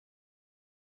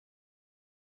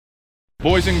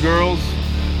Boys and girls,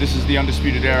 this is the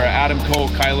Undisputed Era. Adam Cole,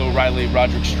 Kyle O'Reilly,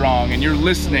 Roderick Strong, and you're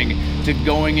listening to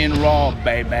Going In Raw,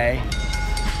 baby.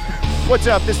 What's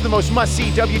up? This is the most must-see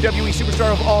WWE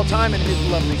superstar of all time and his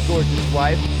lovely, gorgeous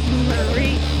wife,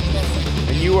 Marie.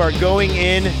 And you are going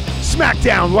in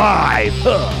Smackdown Live.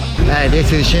 Hi,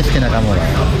 this is Shinsuke Nakamura.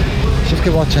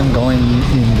 Shinsuke watching Going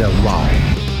In the Raw.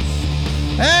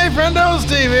 Hey, friendo,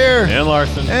 Steve here. And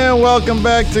Larson. And welcome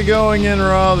back to Going In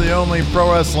Raw, the only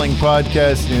pro wrestling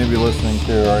podcast you're going to be listening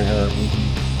to right here.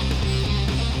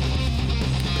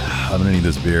 I'm going to need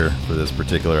this beer for this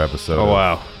particular episode. Oh,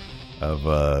 wow.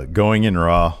 Of Going In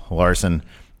Raw. Larson,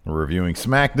 we're reviewing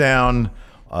Smackdown,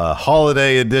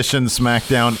 holiday edition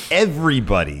Smackdown.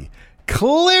 Everybody,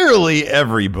 clearly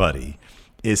everybody,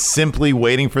 is simply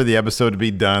waiting for the episode to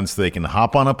be done so they can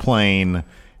hop on a plane.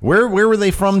 Where were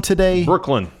they from today?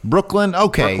 Brooklyn. Okay.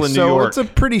 Brooklyn, so New York. It's a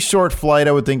pretty short flight,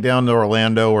 I would think, down to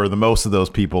Orlando, where the most of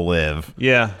those people live.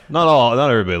 Yeah. Not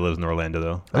everybody lives in Orlando,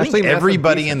 though. I think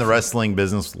everybody in the wrestling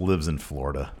business lives in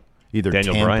Florida. Either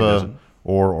Daniel Bryan Tampa doesn't.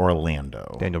 or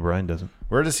Orlando. Daniel Bryan doesn't.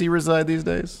 Where does he reside these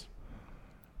days?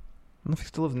 I don't know if he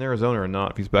still lives in Arizona or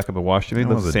not. If he's back up in Washington,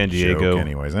 he lives in That San was a joke Diego.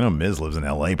 anyways, I know Miz lives in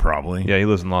L.A. probably. Yeah, he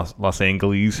lives in Los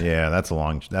Angeles. Yeah, that's a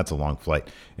long flight.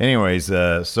 Anyways,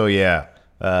 so yeah,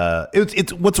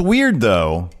 it's what's weird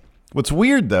though. What's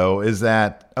weird though is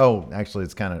that actually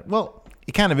it kind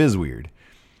of is weird.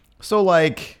 So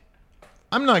like,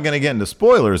 I'm not gonna get into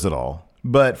spoilers at all,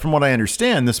 but from what I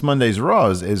understand, this Monday's Raw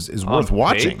is worth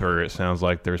watching. On paper, it sounds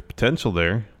like there's potential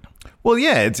there. Well,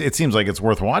 yeah, it seems like it's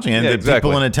worth watching, and Yeah, exactly.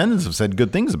 people in attendance have said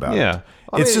good things about it. Yeah.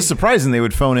 It's just surprising they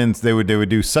would phone in. They would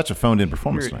do such a phoned in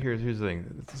performance. Here's the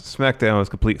thing. SmackDown was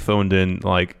a complete phoned in,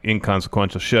 like,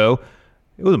 inconsequential show.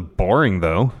 It wasn't boring,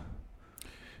 though.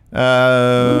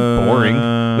 Boring.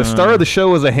 The star of the show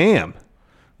was a ham.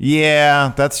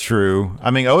 Yeah, that's true.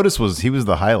 I mean, Otis was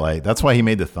the highlight. That's why he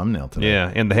made the thumbnail today.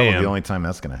 Yeah, and the That was ham. the only time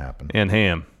that's going to happen. And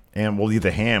ham. And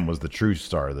the ham was the true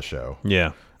star of the show.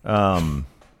 Yeah.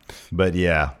 But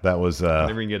yeah, that was.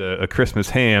 Whenever you get a Christmas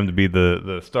ham to be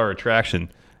the star attraction,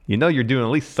 you know you're doing at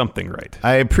least something right.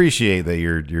 I appreciate that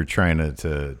you're trying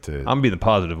to. I'm being the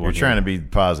positive one. You're trying to be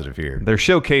positive here. They're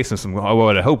showcasing some,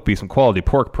 what I hope be some quality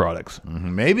pork products.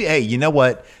 Mm-hmm. Maybe, hey, you know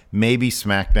what? Maybe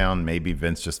SmackDown. Maybe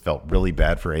Vince just felt really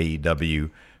bad for AEW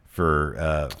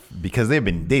because they've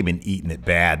been eating it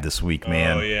bad this week,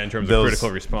 man. Oh yeah, in terms of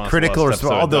critical response.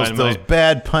 All those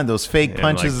bad those fake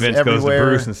punches Vince everywhere. goes to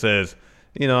Bruce and says,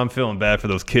 I'm feeling bad for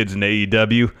those kids in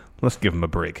AEW. Let's give them a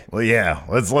break. Well, yeah,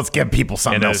 let's give people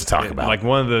something else to talk about. Like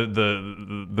one of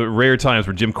the rare times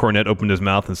where Jim Cornette opened his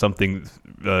mouth and something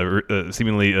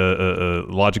seemingly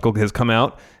logical has come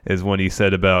out is when he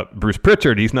said about Bruce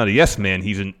Pritchard, he's not a yes man,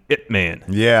 he's an it man.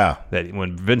 Yeah. That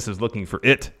when Vince is looking for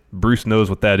it, Bruce knows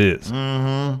what that is.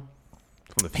 Mm-hmm.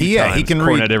 He can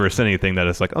Cornette ever said anything that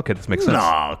it's like, okay, this makes sense.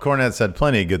 No, Cornette said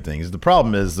plenty of good things. The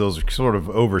problem is those are sort of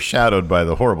overshadowed by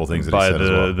the horrible things that he said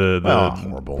as well.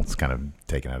 Horrible. It's kind of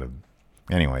taken out of.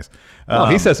 Anyways,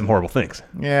 he says some horrible things.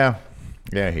 Yeah,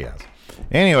 he has.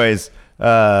 Anyways,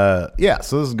 so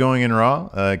this is Going In Raw.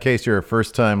 In case you're a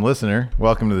first-time listener,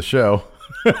 welcome to the show.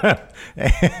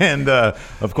 And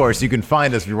of course, you can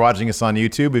find us if you're watching us on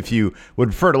YouTube. If you would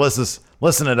prefer to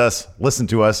listen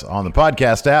to us on the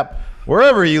podcast app.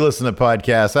 Wherever you listen to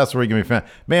podcasts, that's where you can be found.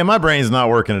 Man, my brain's not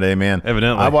working today, man.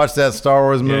 Evidently. I watched that Star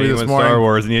Wars movie this morning. Star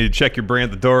Wars, and you had to check your brain at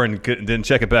the door and didn't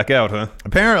check it back out, huh?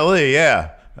 Apparently,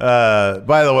 yeah.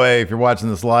 By the way, if you're watching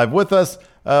this live with us,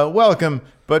 welcome.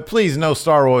 But please, no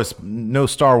Star Wars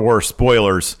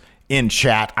spoilers in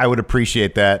chat. I would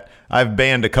appreciate that. I've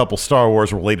banned a couple Star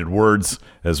Wars related words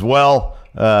as well.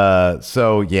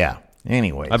 So yeah.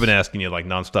 Anyways, I've been asking you like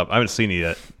nonstop. I haven't seen it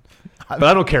yet. But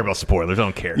I don't care about spoilers. I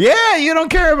don't care. Yeah, you don't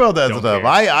care about that stuff. Care.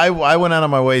 I went out of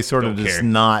my way sort of Don't just care.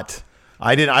 not.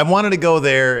 I didn't. I wanted to go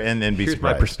there and be Here's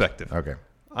surprised. my perspective. Okay.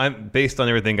 I'm based on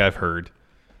everything I've heard.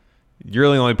 You're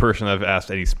the only person I've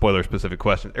asked any spoiler-specific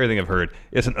questions. Everything I've heard,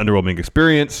 it's an underwhelming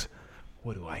experience.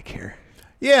 What do I care?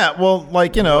 Yeah, well,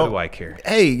 like, What do I care?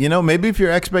 Hey, maybe if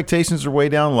your expectations are way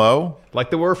down low. Like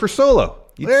they were for Solo.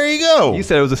 There you go. You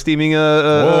said it was a steaming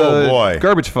oh, boy.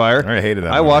 garbage fire. I hated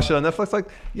that I movie. watched it on Netflix. Like,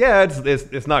 yeah,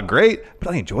 it's not great,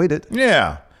 but I enjoyed it.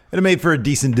 Yeah. It made for a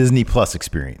decent Disney Plus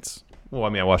experience. Well, I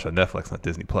mean, I watched it on Netflix, not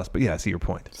Disney Plus. But yeah, I see your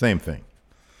point. Same thing.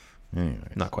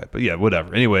 Anyways. Not quite, but yeah,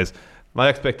 whatever. Anyways, my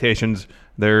expectations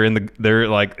they're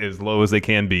like as low as they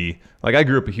can be. Like I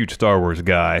grew up a huge Star Wars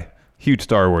guy, huge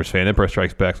Star Wars fan. Empire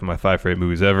Strikes Back's one of my 5 favorite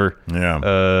movies ever. Yeah.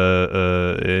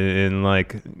 And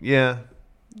like yeah,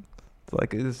 it's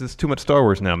like it's just too much Star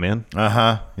Wars now, man.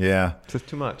 Yeah. It's just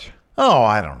too much. Oh,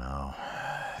 I don't know.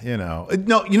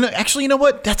 Actually, you know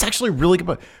what? That's actually really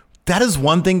good. That is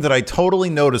one thing that I totally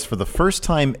noticed for the first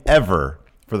time ever,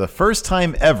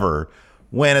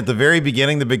 when at the very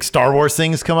beginning the big Star Wars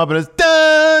things come up and it's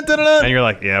dun, dun, dun, dun. And you're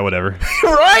like, yeah, whatever.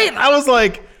 Right? I was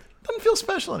like, doesn't feel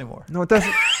special anymore. No, it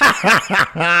doesn't.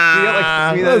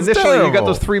 Initially, you got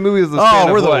those 3 movies.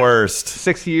 We're the worst.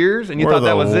 6 years, and you We're thought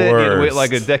that was it. You had to wait worst.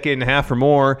 like a decade and a half or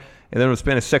more. And then in the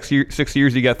span of 6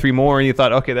 years, you got 3 more, and you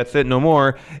thought, okay, that's it, no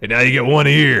more. And now you get 1 a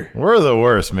year. We're the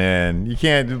worst, man. You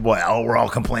can't. Well, we're all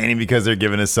complaining because they're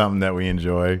giving us something that we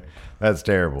enjoy. That's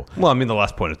terrible. Well, I mean, the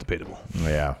last point is debatable.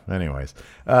 Yeah. Anyways,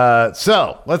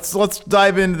 so let's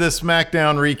dive into this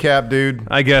SmackDown recap, dude.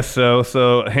 I guess so.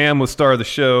 So Ham was star of the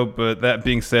show, but that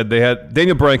being said, they had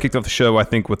Daniel Bryan kicked off the show, I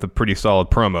think, with a pretty solid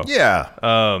promo.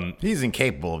 Yeah. He's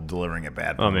incapable of delivering a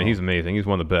bad promo. Oh man, he's amazing. He's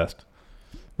one of the best.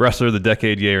 Wrestler of the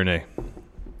decade, yay or nay?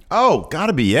 Oh,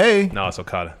 gotta be yay. No, it's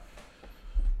Okada.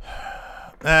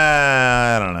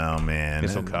 I don't know, man.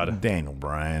 It's Okada. Daniel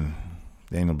Bryan,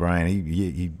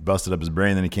 he busted up his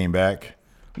brain, then he came back.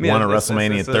 Won at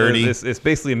WrestleMania 30. It's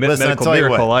basically a Listen, medical I'll tell you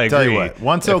miracle. what, I agree. Tell you what.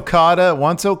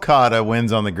 Once Okada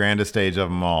wins on the grandest stage of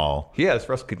them all. He has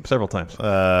wrestled several times.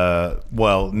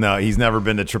 Well, no, he's never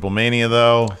been to Triple Mania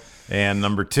though, and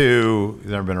number 2,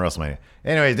 he's never been to WrestleMania.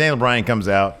 Anyways, Daniel Bryan comes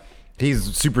out.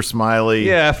 He's super smiley.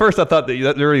 Yeah, at first I thought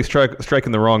that they're really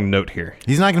striking the wrong note here.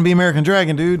 He's not going to be American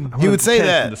Dragon, dude. He would say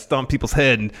that. To stomp people's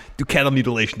head and do cattle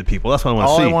mutilation to people. That's what I want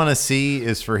to see. All I want to see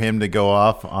is for him to go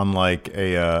off on like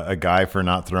a guy for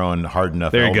not throwing hard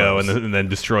enough There elbows. you go, and then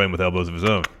destroy him with elbows of his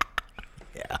own.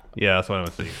 Yeah, that's what I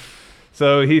want to see.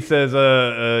 So he says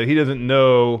he doesn't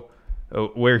know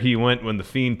where he went when the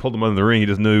Fiend pulled him out of the ring. He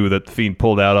just knew that the Fiend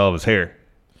pulled out all of his hair.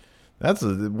 That's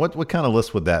what kind of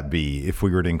list would that be if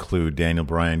we were to include Daniel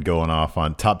Bryan going off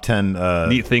on top 10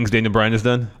 neat things Daniel Bryan has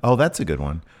done? Oh, that's a good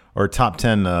one. Or top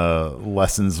 10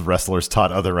 lessons wrestlers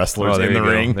taught other wrestlers in the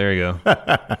ring. There you go.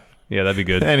 Yeah, that'd be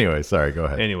good. Anyway, sorry, go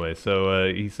ahead. Anyway,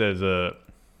 so he says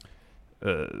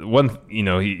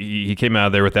he came out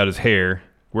of there without his hair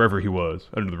wherever he was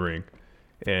under the ring,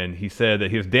 and he said that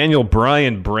his Daniel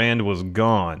Bryan brand was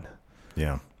gone.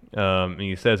 Yeah. And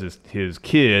he says his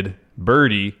kid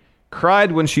Birdie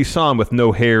cried when she saw him with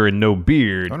no hair and no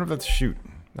beard. I wonder if that's a shoot.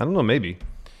 I don't know, maybe.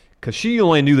 Because she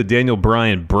only knew the Daniel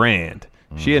Bryan brand.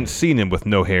 She hadn't seen him with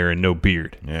no hair and no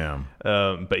beard. Yeah.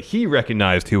 But he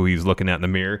recognized who he was looking at in the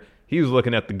mirror. He was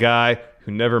looking at the guy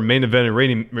who never main evented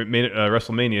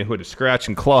WrestleMania, who had to scratch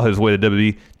and claw his way to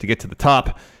WWE to get to the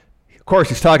top. Of course,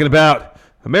 he's talking about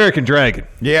American Dragon.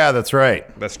 Yeah, that's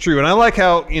right. That's true. And I like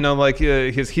how,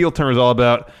 his heel turn is all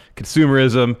about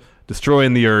consumerism,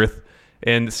 destroying the earth.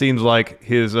 And it seems like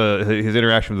his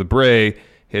interaction with Bray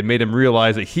had made him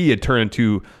realize that he had turned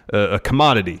into a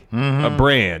commodity, a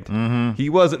brand. Mm-hmm. He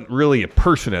wasn't really a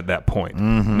person at that point.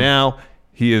 Mm-hmm. Now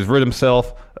he has rid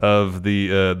himself of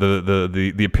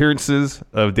the appearances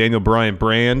of Daniel Bryan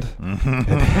brand.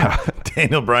 Mm-hmm.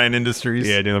 Daniel Bryan Industries.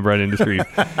 Yeah, Daniel Bryan Industries.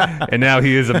 And now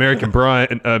he is American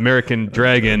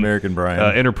Dragon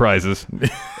Enterprises.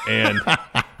 And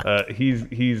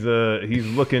he's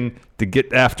looking to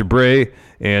get after Bray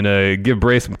and give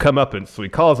Bray some comeuppance. So he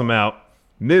calls him out.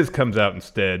 Miz comes out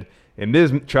instead, and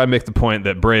Miz tried to make the point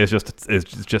that Bray is just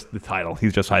the title.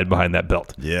 He's just hiding behind that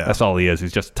belt. Yeah, that's all he is.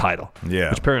 He's just a title.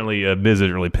 Yeah, which apparently Miz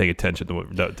isn't really paying attention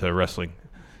to wrestling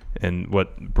and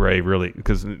what Bray really,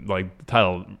 because like the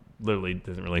title literally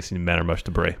doesn't really seem to matter much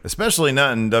to Bray. Especially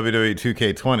not in WWE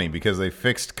 2K20 because they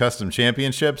fixed custom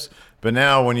championships. But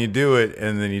now when you do it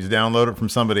and then you download it from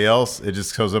somebody else, it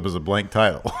just goes up as a blank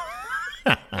title.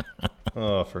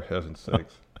 Oh, for heaven's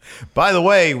sakes. By the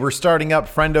way, we're starting up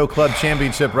Friendo Club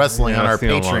Championship Wrestling on our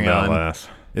Patreon.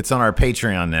 It's on our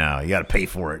Patreon now. You got to pay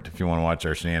for it if you want to watch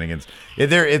our shenanigans.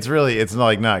 It's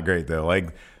like not great though.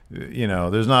 Like,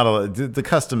 there's not the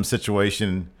custom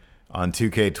situation on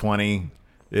 2K20.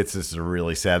 It's just a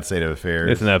really sad state of affairs.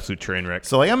 It's an absolute train wreck.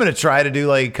 So, I'm going to try to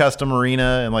do, custom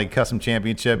arena and, custom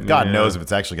championship. God knows if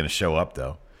it's actually going to show up,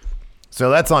 though. So,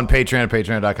 that's on Patreon,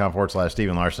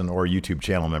 patreon.com/Steven Larson or YouTube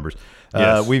channel members.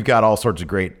 Yes. We've got all sorts of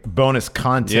great bonus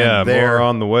content there. More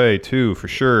on the way, too, for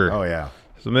sure. Oh, yeah.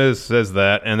 So, Miz says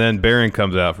that, and then Baron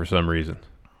comes out for some reason.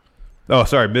 Oh,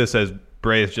 sorry, Miz says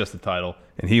Bray is just the title,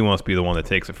 and he wants to be the one that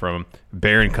takes it from him.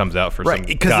 Baron comes out for some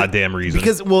goddamn reason.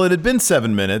 Because, it had been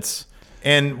 7 minutes.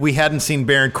 And we hadn't seen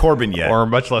Baron Corbin yet. Or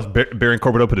much less Baron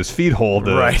Corbin open his feet hole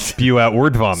to spew out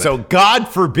word vomit. So God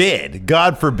forbid,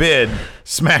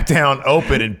 SmackDown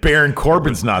open and Baron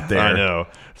Corbin's not there. I know.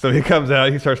 So he comes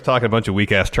out, he starts talking a bunch of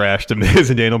weak-ass trash to Miz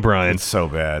and Daniel Bryan. It's so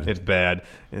bad. It's bad.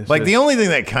 The only thing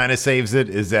that kind of saves it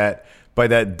is that by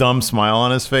that dumb smile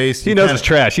on his face. He knows it's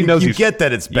trash. He knows you get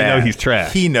that it's bad. You know he's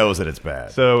trash. He knows that it's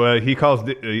bad. So he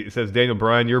says, Daniel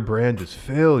Bryan, your brand is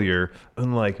failure,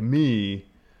 unlike me.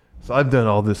 So I've done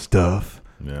all this stuff.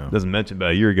 Yeah. Doesn't mention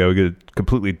about a year ago, get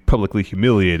completely publicly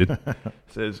humiliated.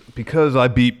 Says, because I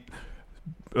beat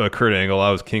Kurt Angle,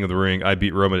 I was king of the ring. I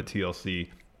beat Roman at TLC.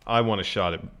 I want a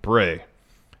shot at Bray.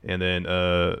 And then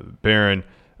Baron,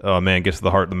 gets to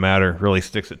the heart of the matter, really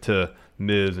sticks it to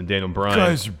Miz and Daniel Bryan. You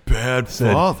guys are bad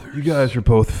fathers. You guys are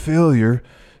both failure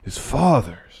as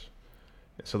fathers.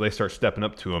 So they start stepping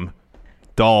up to him.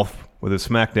 Dolph, with his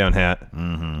Smackdown hat,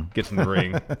 gets in the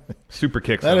ring, super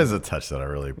kicks him. That is a touch that I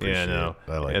really appreciate. Yeah, I know.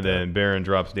 I like and that. then Baron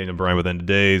drops Daniel Bryan within the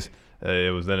days.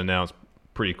 It was then announced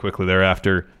pretty quickly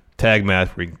thereafter. Tag match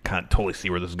where you can't totally see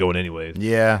where this is going anyways.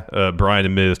 Yeah. Bryan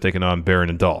and Miz taking on Baron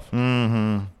and Dolph.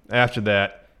 Mm-hmm. After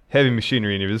that, heavy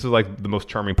machinery interview. This is like the most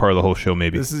charming part of the whole show,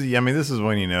 maybe. This is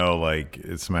when you know, like,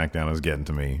 SmackDown is getting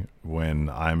to me, when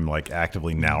I'm like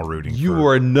actively now rooting You for...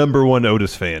 were a number one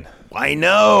Otis fan. I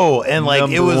know. And like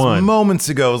Number it was one. moments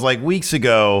ago, it was like weeks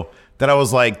ago that I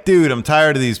was like, dude, I'm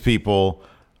tired of these people.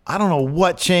 I don't know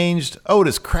what changed.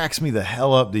 Otis cracks me the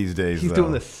hell up these days. He's though.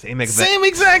 doing the same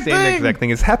exact thing.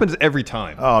 It happens every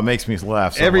time. Oh, it makes me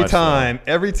laugh so every much, time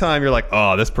you're like,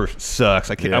 oh, this person sucks.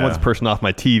 I want this person off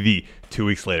my TV. 2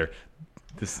 weeks later.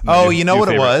 You know what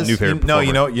it was? New favorite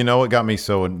performer. You know what got me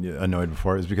so annoyed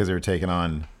before? It was because they were taking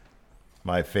on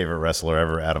my favorite wrestler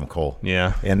ever, Adam Cole.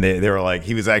 Yeah. And they were like,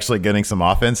 he was actually getting some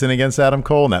offense in against Adam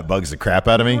Cole, and that bugs the crap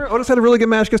out of me. Otis had a really good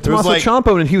match against Tommaso like-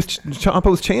 Ciampa, and he was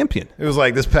Ciampa's champion. It was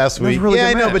like this past was a week. really Yeah,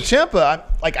 I good know, but match. Ciampa,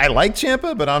 I like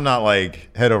Ciampa, but I'm not like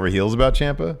head over heels about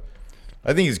Ciampa.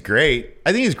 I think he's great,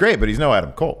 but he's no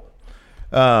Adam Cole.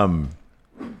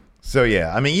 So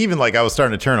yeah, I mean, even like I was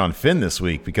starting to turn on Finn this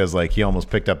week because like he almost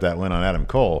picked up that win on Adam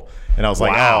Cole, and I was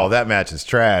like, Wow. oh, that match is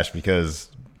trash because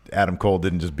Adam Cole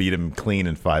didn't just beat him clean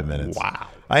in 5 minutes. Wow.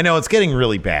 I know it's getting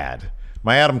really bad.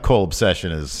 My Adam Cole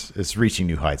obsession is reaching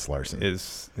new heights, Larson.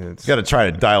 It's Got to try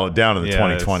to dial it down to the yeah,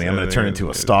 2020. I'm going to turn into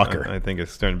a stalker. I think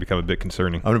it's starting to become a bit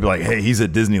concerning. I'm gonna be like, hey, he's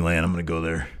at Disneyland. I'm gonna go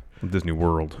there. Disney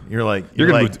World. You're like, You're you're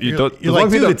gonna like, move- you you're, don't- you're as long like,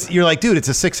 as you dude, don't- it's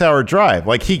a 6-hour drive.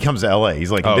 Like he comes to LA.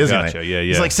 He's like in Oh, Disneyland. gotcha. Yeah,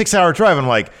 He's yeah. like 6-hour drive. I'm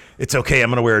like, it's okay. I'm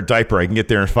gonna wear a diaper. I can get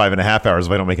there in 5.5 hours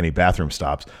if I don't make any bathroom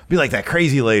stops. Be like that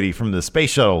crazy lady from the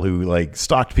space shuttle who like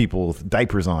stalked people with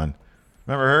diapers on.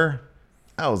 Remember her?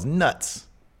 That was nuts.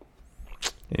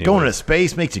 Anyway. Going into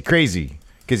space makes you crazy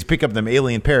because you pick up them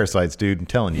alien parasites, dude. I'm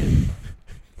telling you.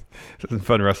 This is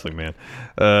fun wrestling, man.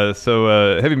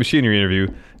 Heavy machinery interview.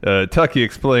 Tucky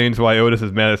explains why Otis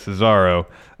is mad at Cesaro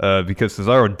because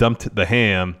Cesaro dumped the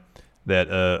ham that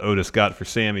Otis got for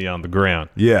Sammy on the ground.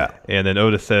 Yeah. And then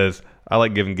Otis says, I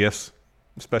like giving gifts,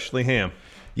 especially ham.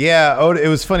 Yeah, it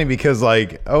was funny because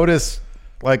like Otis,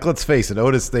 like let's face it,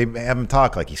 Otis, they have him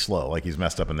talk like he's slow, like he's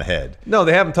messed up in the head. No,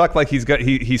 they haven't talked like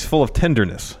he's full of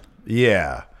tenderness.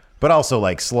 Yeah, but also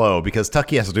like slow because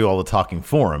Tucky has to do all the talking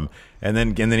for him, and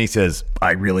then he says,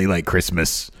 "I really like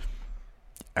Christmas.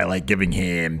 I like giving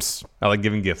hams, I like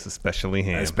giving gifts, especially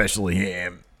ham. especially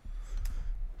ham."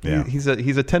 Yeah, He's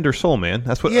a tender soul, man.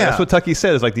 That's what Tucky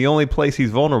said. Is like the only place he's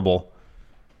vulnerable.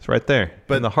 It's right there,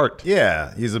 in the heart.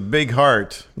 yeah, he's a big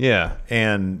heart, Yeah.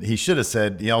 and he should have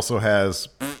said he also has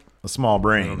a small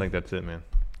brain. I don't think that's it, man.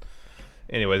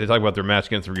 Anyway, they talk about their match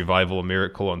against the Revival, a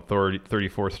Miracle on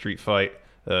 34th Street fight.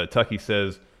 Tucky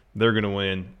says they're going to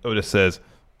win. Otis says,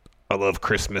 I love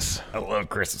Christmas. I love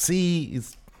Christmas. See,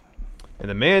 And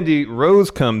then Mandy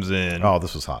Rose comes in, oh,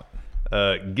 this was hot.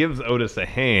 gives Otis a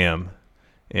ham,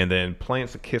 and then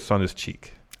plants a kiss on his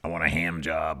cheek. I want a ham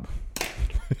job.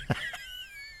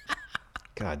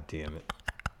 God damn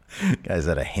it. Guys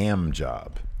at a ham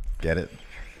job. Get it?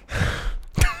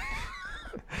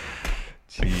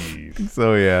 Jeez.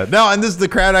 So yeah, no, and the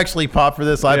crowd actually popped for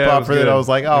this. I Yeah, it popped was for it. good. I was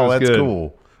like, It oh, was that's good.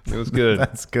 cool. It was good.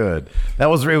 That's good. It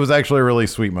was actually a really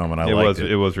sweet moment. I liked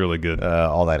it. It was really good.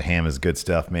 All that ham is good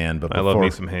stuff, man. But I love me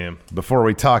some ham. Before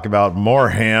we talk about more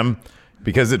ham,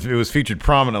 because it was featured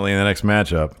prominently in the next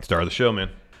matchup, Star of the show, man.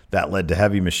 that led to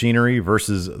Heavy Machinery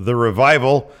versus The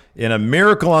Revival in a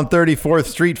Miracle on 34th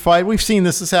Street fight. We've seen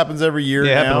this. This happens every year.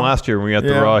 Yeah, it happened now. last year when we got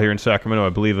the Raw here in Sacramento. I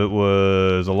believe it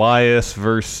was Elias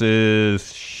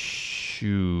versus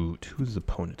who's his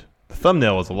opponent? The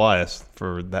thumbnail was Elias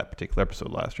for that particular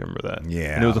episode last year. Remember that?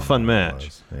 Yeah, and it was a fun it match.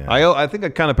 was, yeah. I think I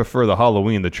kind of prefer the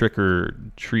Halloween, the trick or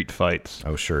treat fights.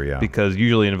 Oh, sure, yeah. Because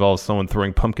usually it involves someone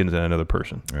throwing pumpkins at another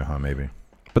person. Maybe.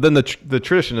 But then the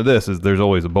tradition of this is there's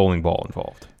always a bowling ball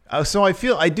involved. So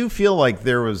I do feel like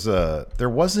there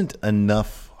wasn't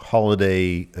enough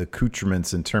holiday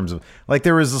accoutrements in terms of like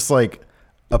there was this like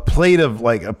a plate of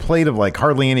like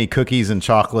hardly any cookies and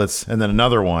chocolates, and then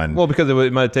another one. Well, because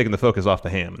it might have taken the focus off the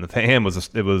ham, and the ham was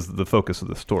the focus of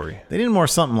the story. They needed more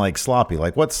something like sloppy.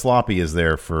 Like what sloppy is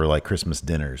there for like Christmas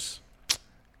dinners?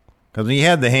 Because when you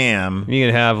had the ham, you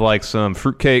can have like some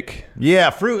fruitcake. Yeah,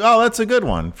 fruit. Oh, that's a good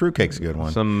one. Fruitcake's a good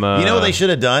one. Some. You know what they should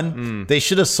have done? They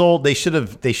should have sold. They should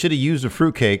have used a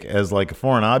fruitcake as like a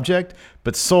foreign object,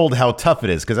 but sold how tough it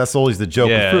is, because that's always the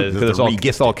joke of fruit. Because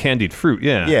it's all candied fruit.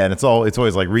 Yeah. Yeah, and it's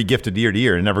always like regifted year to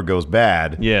year. It never goes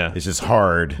bad. Yeah. It's just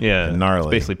hard. Yeah. And gnarly.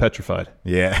 It's basically petrified.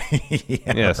 Yeah.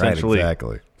 Yeah. Essentially. Right,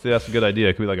 exactly. See, that's a good idea.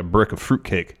 It could be like a brick of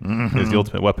fruitcake. Is the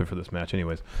ultimate weapon for this match,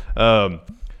 anyways.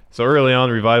 So early on,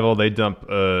 Revival, they dump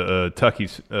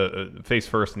Tucky's face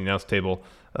first in the announce table.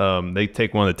 They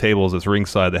take one of the tables that's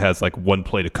ringside that has like one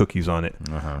plate of cookies on it.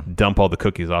 Dump all the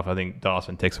cookies off. I think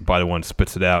Dawson takes a bite of one,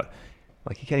 spits it out.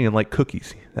 Like, he can't even like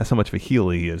cookies. That's how much of a heel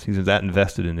he is. He's that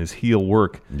invested in his heel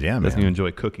work. Yeah, man. Doesn't even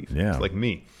enjoy cookies. Yeah. It's like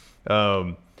me.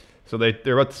 So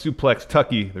they're about to suplex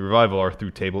Tucky. The Revival are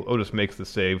through table. Otis makes the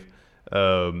save.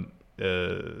 And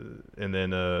then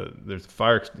there's a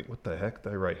fire. What the heck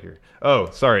did I write here?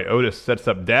 Oh, sorry. Otis sets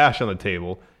up Dash on the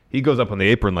table. He goes up on the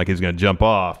apron like he's going to jump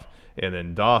off. And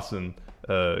then Dawson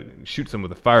shoots him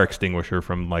with a fire extinguisher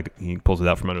he pulls it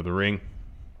out from under the ring.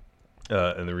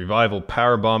 And the Revival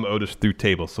powerbomb Otis through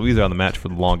table. So he's out of the match for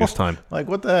the longest time. Like,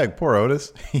 what the heck? Poor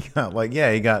Otis. He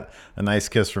got a nice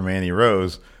kiss from Mandy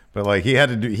Rose. But like he had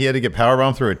to get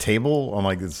powerbombed through a table on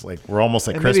like it's like we're almost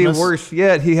at Christmas. Maybe worse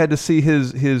yet, he had to see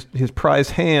his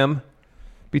prize ham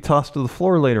be tossed to the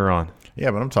floor later on.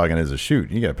 Yeah, but I'm talking as a shoot.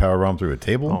 You got powerbombed through a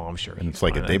table. Oh, I'm sure. And it's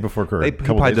like a day before. He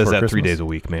probably does that 3 days a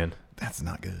week, man. That's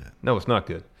not good. No, it's not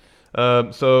good.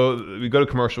 So we go to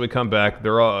commercial. We come back.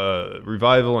 They're all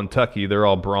Revival and Tucky. They're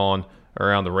all brawling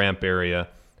around the ramp area.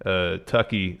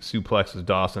 Tucky suplexes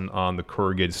Dawson on the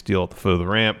corrugated steel at the foot of the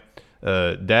ramp.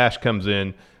 Dash comes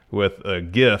in with a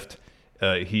gift.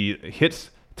 He hits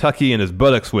Tucky in his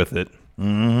buttocks with it,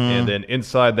 and then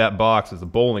inside that box is a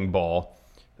bowling ball.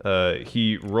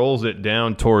 He rolls it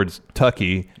down towards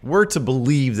Tucky. We're to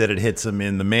believe that it hits him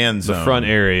in the man zone. The front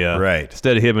area. Right.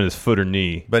 Instead of hitting his foot or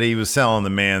knee. But he was selling the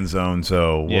man zone,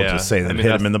 so we'll just say that it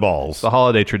hit him in the balls. It's the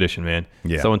holiday tradition, man.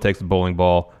 Yeah. Someone takes the bowling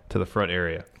ball to the front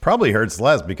area. Probably hurts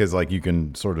less because like you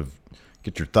can sort of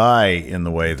get your thigh in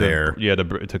the way there. Yeah,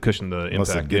 to cushion the impact.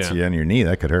 Unless it gets you on your knee,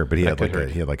 that could hurt. But he had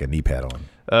like a knee pad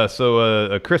on. So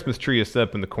a Christmas tree is set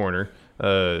up in the corner.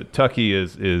 Tucky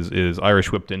is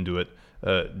Irish whipped into it.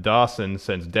 Dawson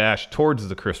sends Dash towards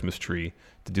the Christmas tree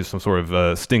to do some sort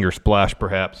of stinger splash,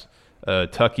 perhaps.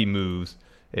 Tucky moves,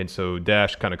 and so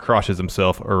Dash kind of crosses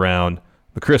himself around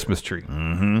the Christmas tree.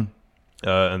 And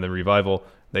the Revival,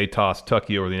 they toss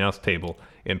Tucky over the announce table.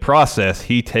 In process,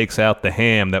 he takes out the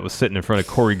ham that was sitting in front of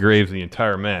Corey Graves the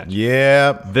entire match.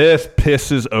 Yeah. This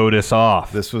pisses Otis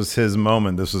off. This was his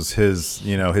moment. This was his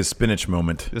spinach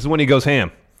moment. This is when he goes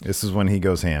ham. This is when he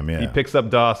goes ham, yeah. He picks up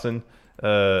Dawson.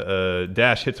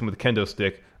 Dash hits him with a kendo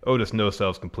stick. Otis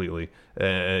no-sells completely.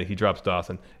 He drops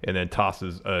Dawson and then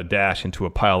tosses Dash into a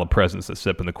pile of presents that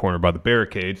sit up in the corner by the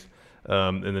barricades.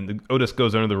 And then Otis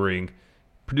goes under the ring,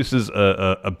 produces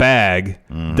a bag,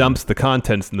 dumps the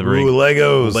contents in the ring.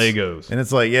 Legos. And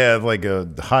it's like, like a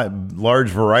large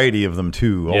variety of them,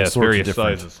 too. All sorts various of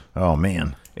different sizes. Oh,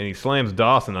 man. And he slams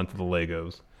Dawson onto the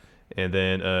Legos. And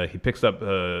then he picks up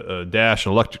Dash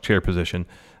in electric chair position.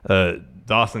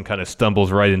 Dawson kind of stumbles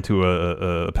right into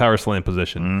a power slam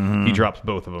position. He drops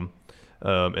both of them.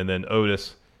 And then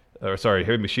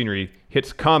Heavy Machinery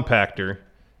hits Compactor.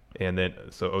 And then,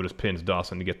 so Otis pins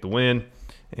Dawson to get the win.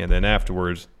 And then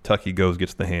afterwards, Tucky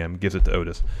gets the ham, gives it to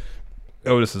Otis.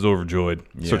 Otis is overjoyed,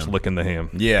 starts licking the ham.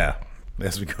 Yeah.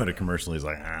 As we go to commercial, he's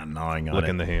like, gnawing on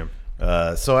licking the ham.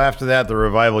 So after that, the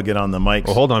Revival get on the mics.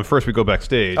 Well, hold on. First, we go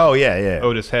backstage. Oh, yeah.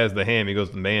 Otis has the ham. He goes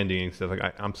to Mandy and says,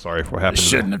 like, I'm sorry for what happened. I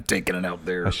shouldn't have taken it out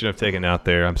there. I shouldn't have taken it out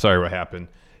there. I'm sorry what happened.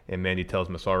 And Mandy tells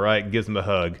him it's all right, gives him a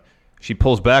hug. She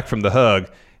pulls back from the hug,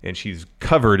 and she's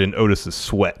covered in Otis's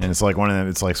sweat. And it's like one of them.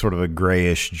 It's like sort of a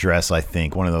grayish dress, I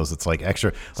think. One of those that's like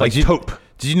extra. It's like taupe.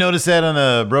 Did you notice that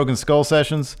on Broken Skull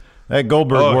sessions? That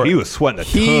Goldberg wore. He was sweating a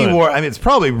ton. He wore. I mean, it's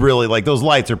probably really like those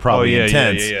lights are probably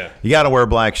intense. Yeah. You got to wear a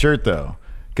black shirt though,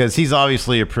 because he's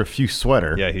obviously a profuse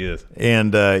sweater. Yeah, he is.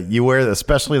 And you wear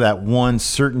especially that one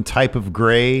certain type of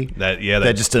gray. That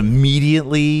just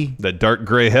immediately. That dark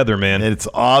gray heather, man. It's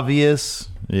obvious.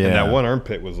 Yeah. And that one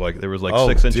armpit was like, there was like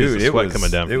 6 inches of sweat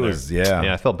coming down from there.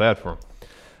 Yeah, I felt bad for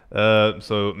him.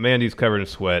 So Mandy's covered in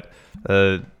sweat.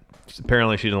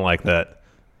 Apparently she didn't like that.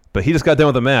 But he just got done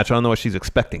with the match. I don't know what she's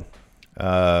expecting.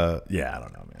 I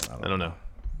don't know, man. I don't know.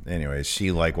 Anyways,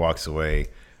 she like walks away.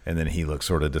 and then he looked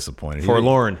sort of disappointed.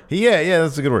 Forlorn. Yeah,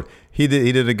 that's a good word. He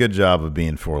did a good job of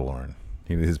being forlorn.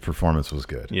 His performance was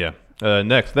good. Yeah.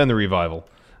 Next, then the Revival.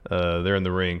 They're in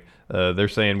the ring. They're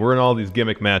saying, we're in all these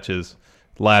gimmick matches,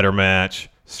 ladder match,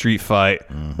 street fight,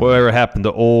 whatever happened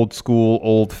to old school,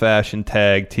 old-fashioned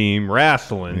tag team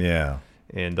wrestling. Yeah.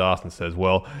 And Dawson says,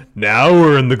 well, now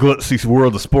we're in the glitzy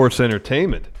world of sports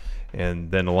entertainment.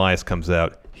 And then Elias comes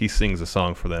out. He sings a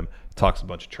song for them, talks a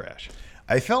bunch of trash.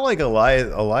 I felt like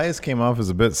Elias came off as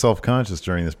a bit self-conscious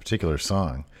during this particular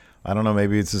song. I don't know,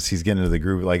 maybe it's just he's getting into the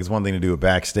groove. Like, it's one thing to do it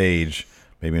backstage,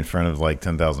 maybe in front of like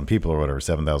 10,000 people or whatever,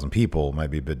 7,000 people. It might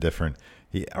be a bit different.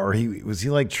 Was he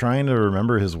like trying to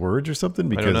remember his words or something?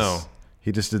 Because I don't know.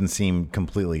 He just didn't seem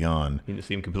completely on. He just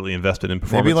seemed completely invested in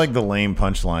performance. Maybe like the lame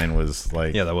punchline was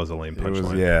like... Yeah, that was a lame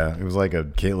punchline. It was like a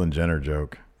Caitlyn Jenner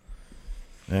joke.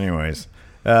 Anyways,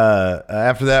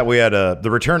 after that we had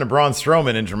the return of Braun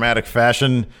Strowman in dramatic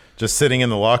fashion, just sitting in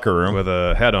the locker room with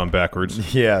a hat on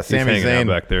backwards. Yeah, Sami Zayn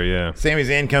back there. Yeah, Sami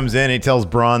Zayn comes in. He tells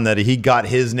Braun that he got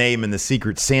his name in the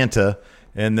Secret Santa,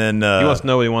 and then he wants to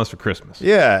know what he wants for Christmas.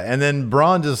 Yeah, and then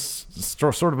Braun just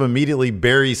sort of immediately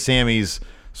buries Sami's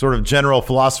sort of general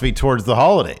philosophy towards the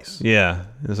holidays. Yeah,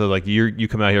 and so like you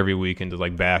come out here every week and just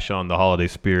like bash on the holiday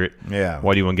spirit. Yeah,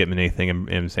 why do you want to get me anything?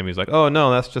 And Sami's like, oh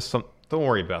no, that's just some. Don't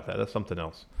worry about that. That's something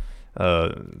else.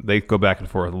 They go back and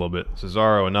forth a little bit.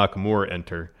 Cesaro and Nakamura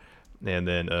enter. And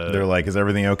then they're like, is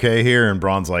everything okay here? And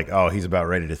Braun's like, oh, he's about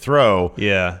ready to throw.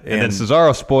 Yeah. And then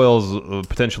Cesaro spoils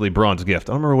potentially Braun's gift.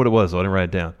 I don't remember what it was, so I didn't write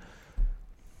it down.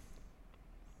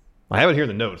 I have it here in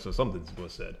the notes, so something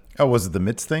was said. Oh, was it the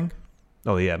mitts thing?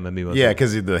 Oh, yeah. Maybe it was. Yeah,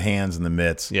 because the hands and the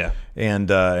mitts. Yeah. And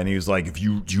he was like,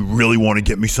 do you really want to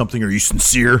get me something? Are you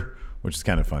sincere? Which is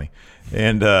kind of funny.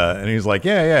 And he was like,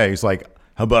 yeah. He's like,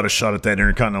 how about a shot at that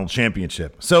Intercontinental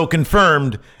Championship? So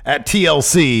confirmed at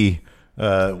TLC.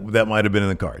 That might have been in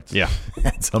the cards. Yeah.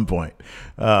 At some point.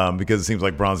 Because it seems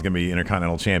like Braun's going to be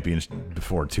Intercontinental Champion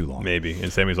before too long. Maybe.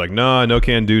 And Sami's like, no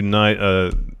can do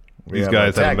tonight. These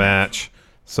guys have a match.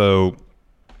 So,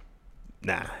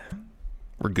 nah.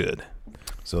 We're good.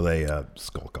 So they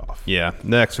skulk off. Yeah.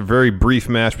 Next, a very brief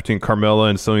match between Carmella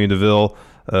and Sonya Deville.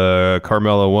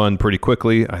 Carmella won pretty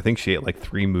quickly. I think she ate like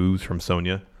 3 moves from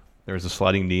Sonya. There was a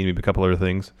sliding knee, maybe a couple other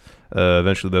things.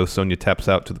 Eventually, though, Sonya taps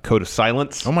out to the code of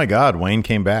silence. Oh, my God. Wayne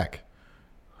came back.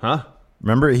 Huh?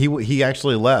 Remember, he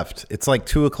actually left. It's like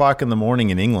 2 o'clock in the morning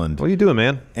in England. What are you doing,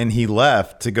 man? And he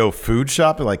left to go food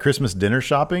shopping, like Christmas dinner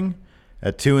shopping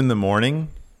at 2 in the morning,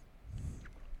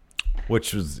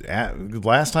 which was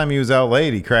last time he was out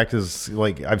late. He cracked his,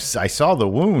 like, I saw the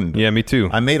wound. Yeah, me too.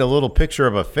 I made a little picture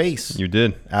of a face. You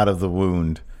did. Out of the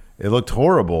wound. It looked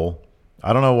horrible.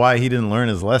 I don't know why he didn't learn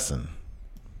his lesson.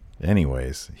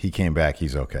 Anyways, he came back.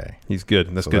 He's okay. He's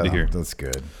good. That's good to hear. That's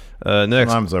good.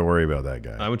 Next, sometimes I worry about that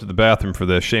guy. I went to the bathroom for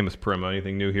the Sheamus promo.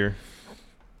 Anything new here?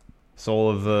 Soul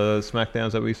of SmackDown,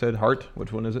 is that what you said? Heart?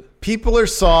 Which one is it? People are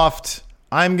soft.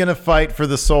 I'm going to fight for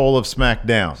the soul of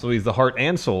SmackDown. So he's the heart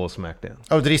and soul of SmackDown.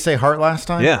 Oh, did he say heart last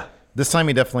time? Yeah. This time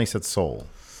he definitely said soul.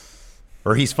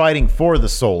 Or he's fighting for the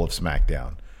soul of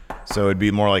SmackDown. So it'd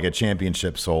be more like a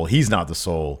championship soul. He's not the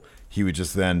soul. He would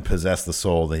just then possess the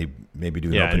soul. They maybe do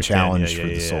an open challenge for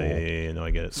the soul. Yeah, no,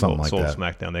 I get it. Something like soul that. Of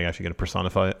SmackDown, they actually going to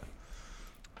personify it.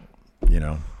 You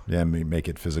know, yeah, make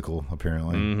it physical,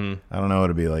 apparently. Mm-hmm. I don't know.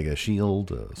 It'd be like a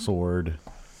shield, a sword,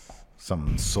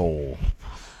 something soul.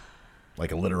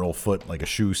 Like a literal foot, like a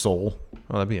shoe sole.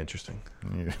 Oh, that'd be interesting.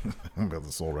 I've got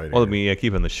the soul right here. Well, I mean,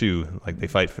 keep on the shoe. Like they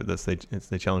fight for this.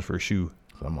 They challenge for a shoe.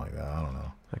 Something like that. I don't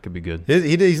know. That could be good.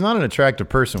 He's not an attractive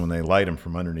person when they light him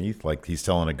from underneath, like he's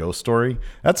telling a ghost story.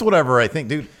 That's whatever I think,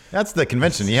 dude. That's the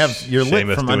convention. You're lit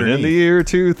from underneath. In the year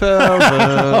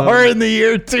 2000. Or in the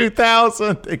year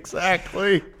 2000,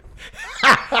 exactly.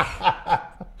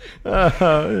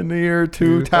 In the year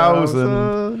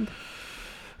 2000.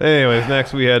 Anyways,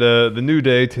 next we had the New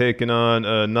Day taking on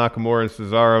Nakamura and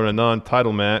Cesaro in a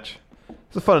non-title match.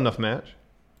 It's a fun enough match.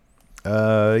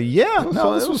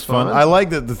 This was fun. I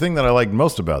like the thing that I liked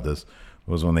most about this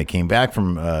was when they came back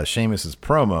from Sheamus's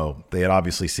promo. They had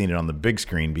obviously seen it on the big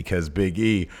screen because Big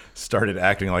E started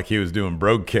acting like he was doing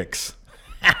brogue kicks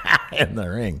in the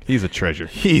ring. He's a treasure.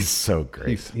 He's so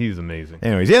great. He's amazing.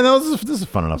 Anyways, this is a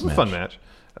fun enough match. It's a fun match.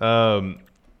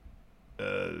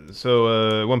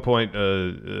 So at one point,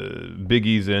 Big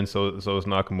E's in, so is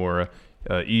Nakamura.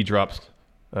 E drops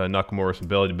Nakamura some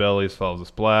belly to bellies, follows a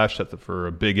splash, sets up for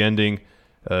a big ending.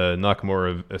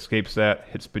 Nakamura escapes that,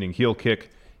 hits spinning heel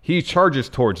kick. He charges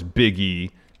towards Big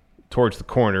E, towards the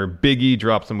corner. Big E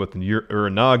drops him with an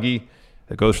Uranagi.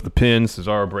 It goes for the pin.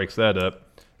 Cesaro breaks that up.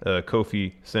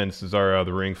 Kofi sends Cesaro out of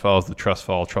the ring, follows the trust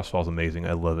fall. Trust fall's amazing.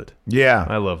 I love it. Yeah.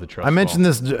 I love the trust fall. I mentioned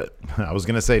this. I was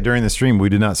going to say during the stream. We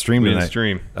did not stream tonight. We didn't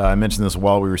stream. I mentioned this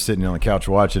while we were sitting on the couch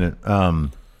watching it.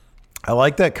 I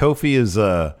like that Kofi is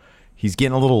he's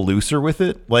getting a little looser with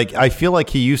it. Like, I feel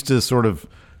like he used to sort of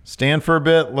stand for a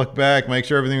bit, look back, make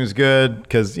sure everything was good,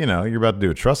 because you're about to do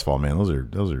a trust fall, man. Those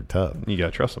are tough. You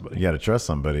gotta trust somebody. You gotta trust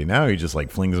somebody. Now he just like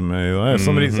flings them.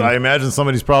 Somebody's. I imagine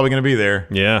somebody's probably gonna be there.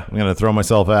 Yeah, I'm gonna throw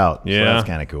myself out. Yeah, so that's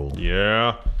kind of cool.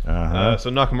 Yeah.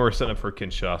 So Nakamura setting up for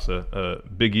Kinshasa.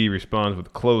 Big E responds with a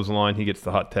clothesline. He gets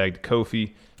the hot tag to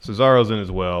Kofi. Cesaro's in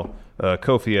as well.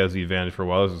 Kofi has the advantage for a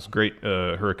while. This is great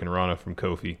Hurricane Rana from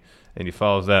Kofi, and he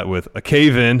follows that with a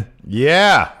cave-in.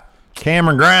 Yeah.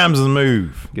 Cameron Grimes'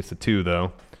 move. Gets the 2,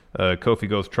 though. Kofi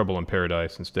goes trouble in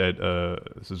paradise. Instead,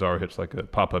 Cesaro hits like a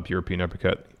pop-up European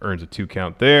uppercut, earns a 2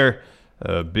 count there.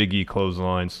 Big E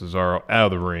clothesline Cesaro out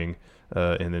of the ring,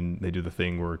 and then they do the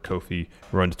thing where Kofi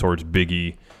runs towards Big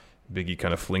E. Big E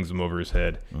kind of flings him over his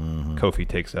head. Kofi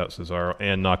takes out Cesaro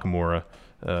and Nakamura.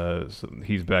 So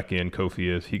he's back in.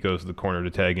 Kofi is. He goes to the corner to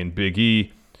tag in Big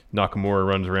E. Nakamura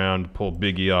runs around to pull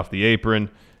Big E off the apron.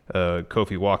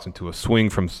 Kofi walks into a swing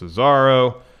from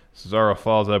Cesaro. Cesaro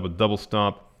falls out with double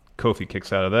stomp. Kofi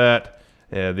kicks out of that.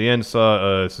 At the end,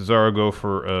 saw Cesaro go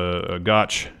for a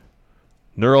gotch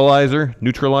neutralizer.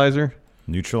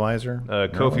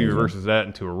 Kofi reverses that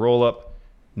into a roll-up.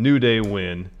 New Day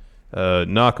win.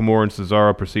 Nakamura and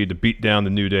Cesaro proceed to beat down the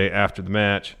New Day after the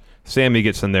match. Sammy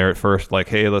gets in there at first, like,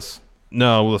 hey, let's beat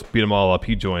them all up.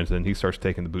 He joins in. He starts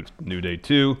taking the boots to New Day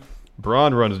too.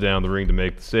 Braun runs down the ring to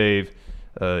make the save.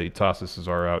 He tosses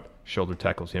Cesaro out, shoulder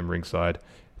tackles him ringside,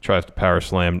 tries to power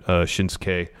slam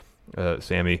Shinsuke.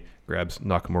 Sammy grabs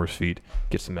Nakamura's feet,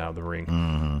 gets him out of the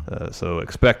ring. So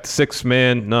expect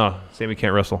 6-man. No, Sammy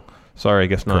can't wrestle. Sorry, I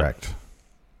guess not. Correct.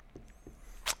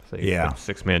 So yeah,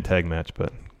 6-man tag match,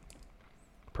 but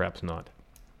perhaps not.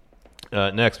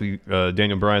 Next,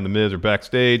 Daniel Bryan and The Miz are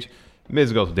backstage.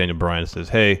 Miz goes to Daniel Bryan and says,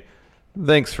 hey,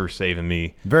 thanks for saving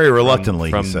me. Very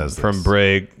reluctantly, he says this. From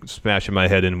Bray smashing my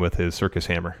head in with his circus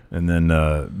hammer. And then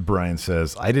Bryan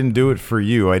says, I didn't do it for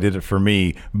you. I did it for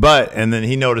me. And then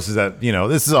he notices that,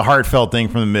 this is a heartfelt thing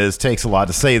from The Miz. Takes a lot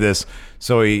to say this.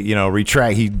 So he, he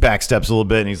backsteps a little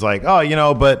bit and he's like, I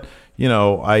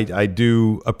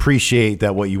do appreciate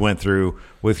that what you went through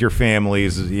with your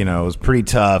families, was pretty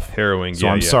tough. Harrowing. So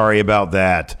I'm sorry about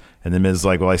that. And then Miz is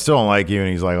like, well, I still don't like you.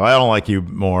 And he's like, well, I don't like you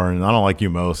more, and I don't like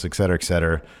you most, et cetera, et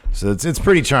cetera. So it's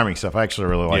pretty charming stuff. I actually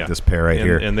really like this pair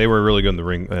here. And they were really good in the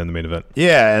ring in the main event.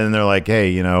 Yeah, and they're like,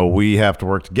 hey, we have to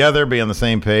work together, be on the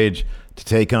same page to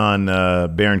take on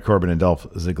Baron Corbin and Dolph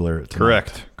Ziggler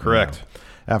tonight. Correct.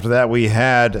 After that, we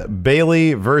had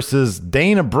Bayley versus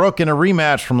Dana Brooke in a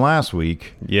rematch from last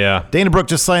week. Yeah. Dana Brooke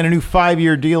just signed a new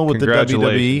 5-year deal with the WWE.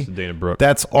 Congratulations to Dana Brooke.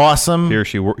 That's awesome. Here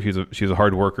she's a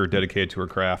hard worker, dedicated to her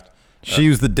craft. She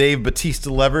used the Dave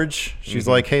Bautista leverage. She's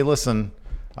like, hey, listen,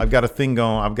 I've got a thing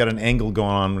going. I've got an angle going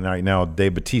on right now.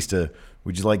 Dave Bautista,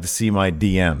 would you like to see my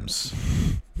DMs?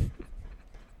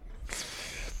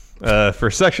 For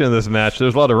a section of this match,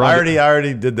 there's a lot of I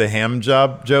already did the ham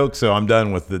job joke, so I'm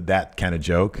done with that kind of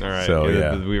joke. All right. So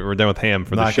yeah, we're done with ham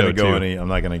for the show too. I'm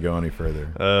not going to go any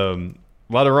further. A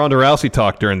lot of Ronda Rousey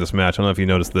talk during this match. I don't know if you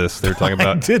noticed this. They were talking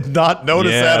about. I did not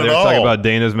notice that at all. They were talking about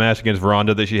Dana's match against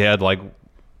Ronda that she had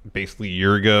basically a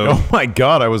year ago. Oh my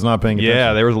God, I was not paying attention.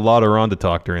 Yeah, there was a lot of Ronda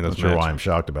talk during this match. Not sure why I'm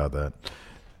shocked about that.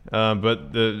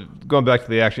 But going back to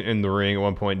the action in the ring, at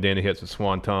one point Dana hits a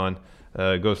swanton,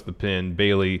 goes to the pin.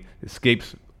 Bayley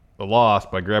escapes the loss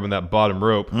by grabbing that bottom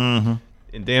rope. Mm-hmm.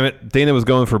 And damn it, Dana was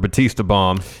going for a Batista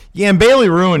bomb. Yeah, and Bayley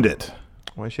ruined it.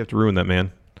 Why does she have to ruin that,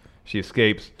 man? She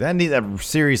escapes.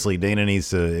 Seriously, Dana needs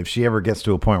to, if she ever gets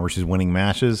to a point where she's winning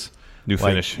matches, New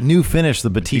finish, the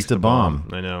Batista bomb.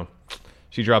 I know.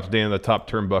 She drops Dana in the top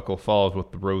turnbuckle, follows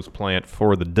with the Rose Plant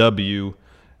for the W.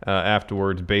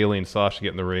 Afterwards, Bayley and Sasha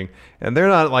get in the ring, and they're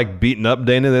not beating up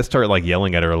Dana. They start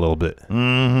yelling at her a little bit,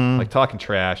 talking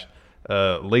trash.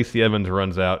 Lacey Evans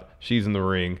runs out. She's in the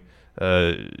ring.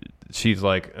 She's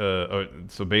like,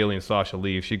 so Bayley and Sasha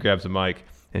leave. She grabs a mic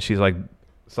and she's like,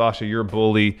 Sasha, you're a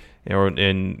bully,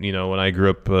 and when I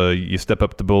grew up, you step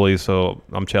up to bullies, so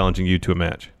I'm challenging you to a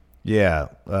match. Yeah.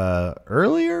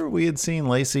 Earlier, we had seen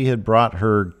Lacey had brought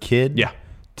her kid. Yeah.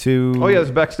 To. Oh yeah, it was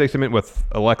a backstage segment with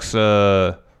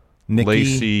Alexa,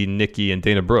 Lacey, Nikki, and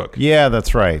Dana Brooke. Yeah,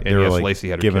 that's right. And they were Lacey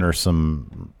had giving her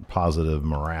some positive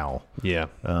morale. Yeah.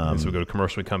 So we go to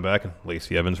commercial, we come back, and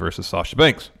Lacey Evans versus Sasha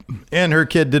Banks. And her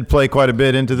kid did play quite a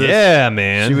bit into this. Yeah,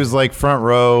 man. She was front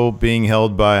row, being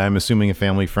held by, I'm assuming, a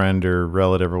family friend or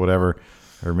relative or whatever.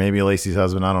 or maybe Lacey's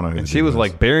husband. I don't know. Who And she was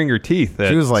like baring her teeth. At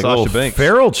she was like a Sasha little Banks.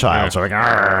 feral child. So like,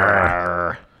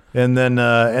 "Arr." And then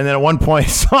at one point,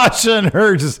 Sasha and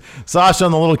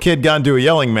the little kid got into a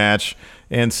yelling match.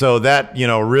 And so that,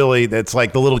 really, that's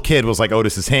like the little kid was like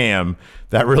Otis's ham.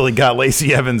 That really got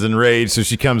Lacey Evans enraged. So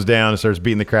she comes down and starts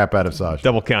beating the crap out of Sasha.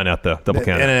 Double count out, though. Double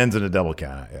count. And it ends in a double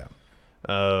count out, yeah.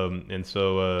 And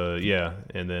so,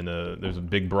 and then there's a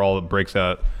big brawl that breaks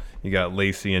out. You got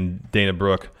Lacey and Dana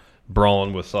Brooke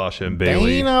brawling with Sasha and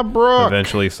Bayley. Dana Brooke.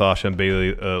 Eventually, Sasha and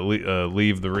Bayley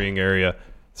leave the ring area.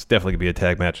 It's definitely going to be a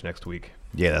tag match next week.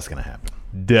 Yeah, that's going to happen.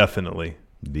 Definitely.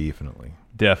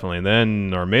 And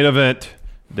then our main event,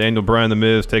 Daniel Bryan, The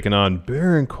Miz, taking on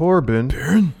Baron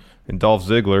Corbin and Dolph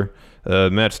Ziggler.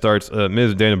 Match starts.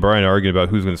 Miz and Daniel Bryan are arguing about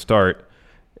who's going to start.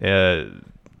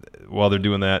 While they're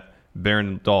doing that, Baron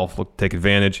and Dolph look to take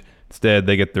advantage. Instead,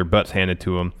 they get their butts handed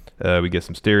to them. We get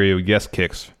some stereo guest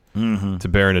kicks to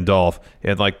Baron and Dolph.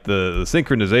 And like the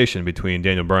synchronization between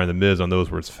Daniel Bryan and The Miz on those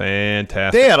was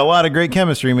fantastic. They had a lot of great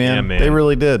chemistry, man. Yeah, man. They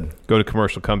really did. Go to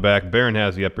commercial, come back. Baron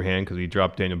has the upper hand because he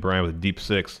dropped Daniel Bryan with a deep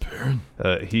six.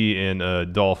 He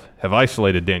and Dolph have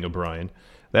isolated Daniel Bryan.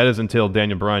 That is until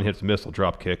Daniel Bryan hits a missile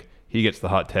drop kick. He gets the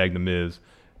hot tag to Miz.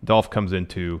 Dolph comes in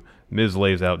too. Miz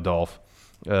lays out Dolph.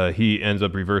 He ends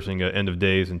up reversing End of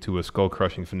Days into a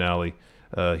skull-crushing finale.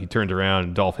 He turns around,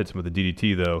 and Dolph hits him with a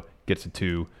DDT, though. Gets a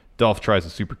 2. Dolph tries to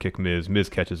super kick Miz. Miz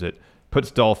catches it. Puts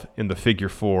Dolph in the figure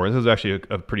 4. This is actually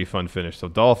a pretty fun finish. So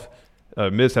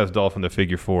Miz has Dolph in the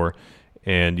figure 4,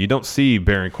 and you don't see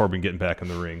Baron Corbin getting back in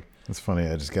the ring. That's funny.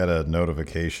 I just got a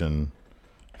notification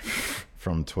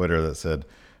from Twitter that said,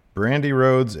 Brandy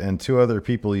Rhodes and 2 other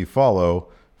people you followed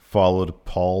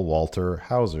Paul Walter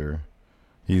Hauser.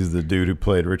 He's the dude who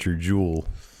played Richard Jewell.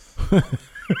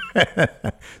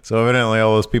 So evidently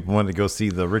all those people wanted to go see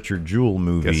the Richard Jewell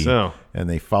movie. Guess so. And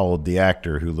they followed the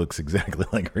actor who looks exactly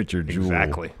like Richard Jewell.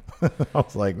 Exactly. I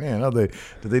was like, man, did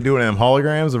they do any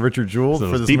holograms of Richard Jewell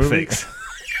for this deep movie? fakes.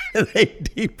 They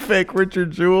deep fake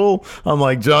Richard Jewell on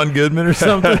like John Goodman or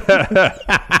something.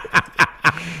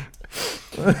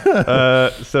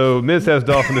 So Miz has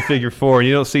Dolph in the figure 4, and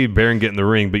you don't see Baron get in the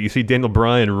ring, but you see Daniel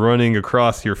Bryan running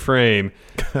across your frame.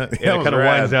 And it kind of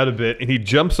winds out a bit, and he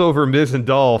jumps over Miz and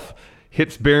Dolph,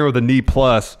 hits Baron with a knee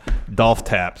plus. Dolph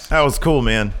taps. That was cool,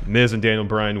 man. Miz and Daniel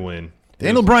Bryan win.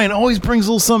 Daniel Bryan always brings a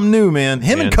little something new, man.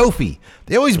 Him and Kofi,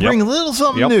 they always bring a little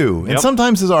something new, and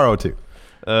sometimes Cesaro too.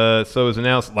 So it was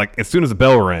announced like as soon as the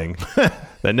bell rang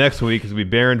that next week is going to be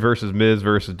Baron versus Miz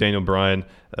versus Daniel Bryan.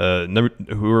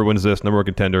 Whoever wins this, number 1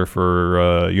 contender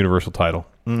for Universal title.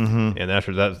 Mm-hmm. And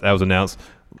after that was announced,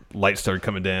 lights started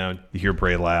coming down. You hear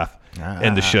Bray laugh.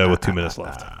 End the show with 2 minutes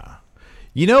left.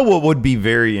 You know what would be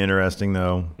very interesting,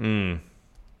 though?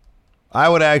 I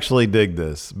would actually dig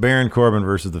this. Baron Corbin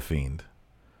versus The Fiend.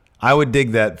 I would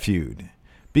dig that feud.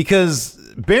 Because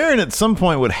Baron at some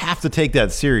point would have to take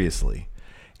that seriously.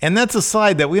 And that's a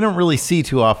side that we don't really see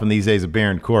too often these days of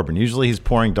Baron Corbin. Usually he's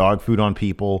pouring dog food on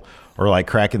people or like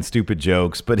cracking stupid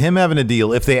jokes. But him having a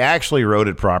deal, if they actually wrote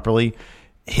it properly,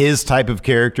 his type of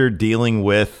character dealing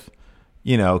with,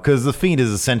 because The Fiend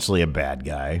is essentially a bad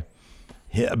guy.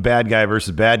 A bad guy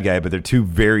versus bad guy, but they're 2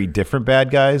 very different bad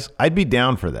guys. I'd be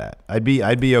down for that. I'd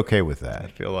be okay with that. I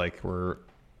feel like we're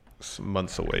some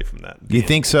months away from that. You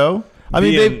think so?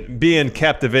 Being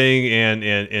captivating and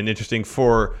interesting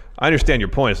for... I understand your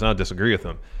point. It's not disagree with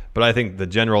them. But I think the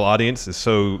general audience is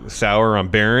so sour on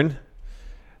Baron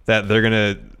that they're going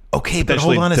to... Okay, but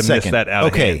hold on a second. That out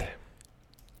of hand.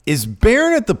 Is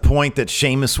Baron at the point that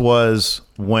Sheamus was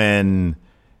when...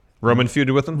 Roman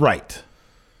feuded with him? Right.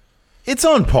 It's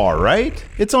on par, right?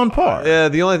 It's on par. Yeah,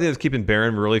 the only thing that's keeping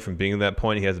Baron really from being at that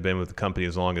point, he hasn't been with the company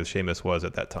as long as Sheamus was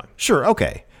at that time. Sure,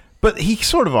 okay. But he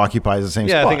sort of occupies the same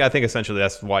spot. Yeah, I think essentially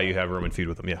that's why you have Roman feud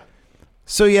with him, yeah.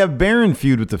 So you have Baron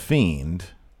feud with The Fiend.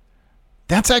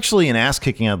 That's actually an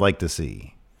ass-kicking I'd like to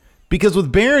see. Because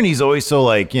with Baron, he's always so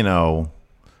like, Oh,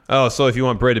 so if you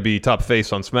want Bray to be top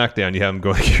face on SmackDown, you have him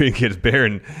go against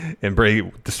Baron, and Bray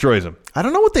destroys him. I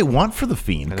don't know what they want for The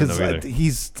Fiend. Because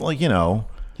he's like,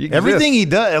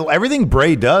 everything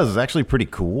Bray does is actually pretty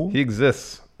cool. He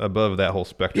exists above that whole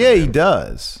spectrum. Yeah, he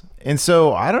does. And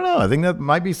so I don't know. I think that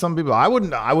might be some people. I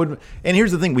wouldn't. And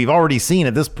here's the thing: we've already seen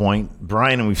at this point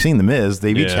Bryan and we've seen The Miz.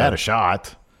 They've each had a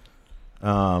shot.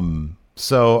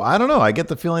 So I don't know. I get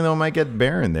the feeling they might get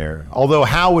Baron there. Although,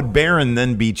 how would Baron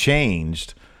then be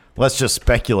changed? Let's just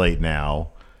speculate now.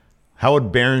 How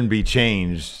would Baron be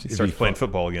changed? He starts playing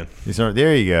football again.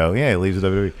 There you go. Yeah, he leaves the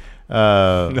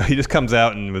WWE. No, he just comes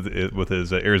out and with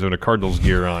his Arizona Cardinals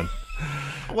gear on.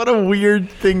 What a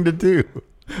weird thing to do.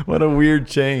 What a weird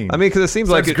change. I mean, because it seems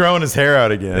like he's growing his hair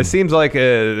out again. It seems like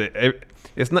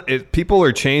It's not. People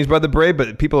are changed by the Bray,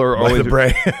 but people are always the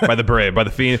Bray. by the Bray, by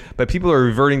the Fiend. But people are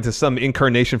reverting to some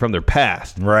incarnation from their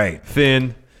past. Right.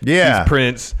 Finn. Yeah. He's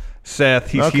Prince. Seth.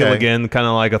 He's heel again, kind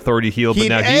of like authority heel, but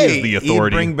now he is the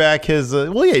authority. He'd bring back his.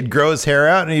 He'd grow his hair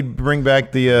out, and he'd bring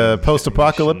back the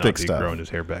post-apocalyptic stuff. Growing his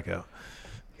hair back out.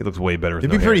 He looks way better.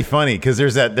 It'd be pretty funny because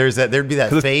there'd be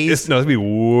that phase. It'd be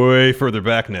way further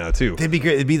back now too. It'd be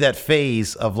great. It'd be that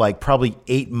phase of like probably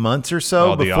 8 months or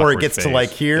so before it gets to like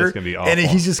here. It's gonna be awful. And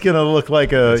he's just gonna look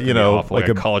like like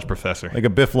a college professor, like a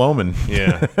Biff Loman.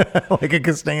 Yeah, like a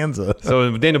Costanza.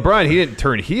 So Daniel Bryan, he didn't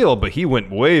turn heel, but he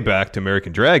went way back to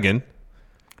American Dragon.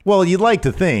 Well, you'd like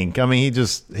to think. I mean,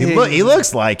 he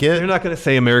looks like it. You're not going to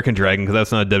say American Dragon because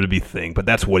that's not a WWE thing, but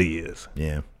that's what he is.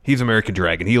 Yeah. He's American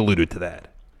Dragon. He alluded to that.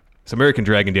 It's American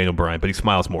Dragon Daniel Bryan, but he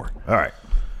smiles more. All right.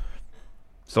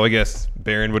 So I guess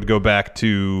Baron would go back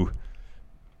to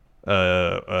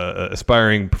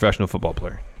aspiring professional football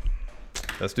player.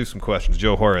 Let's do some questions.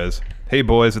 Joe Juarez. Hey,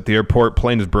 boys, at the airport,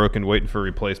 plane is broken, waiting for a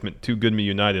replacement. Too good me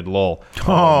United, lol.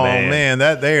 Oh man,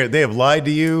 they have lied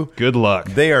to you. Good luck.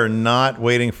 They are not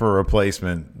waiting for a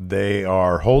replacement. They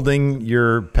are holding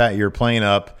your plane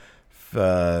up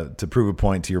to prove a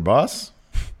point to your boss.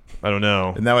 I don't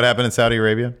know. Isn't that what happened in Saudi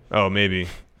Arabia? Oh, maybe.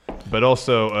 But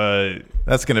also,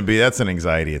 that's an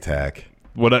anxiety attack.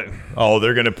 They're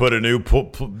going to put a new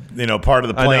part of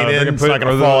the plane in. It's not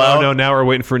going to fall out. out. No, now we're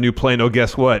waiting for a new plane. Oh,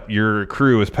 guess what? Your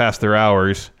crew has passed their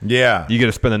hours. Yeah. You got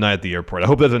to spend the night at the airport. I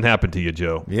hope that doesn't happen to you,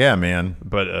 Joe. Yeah, man.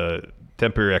 But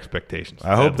temper your expectations.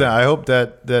 I hope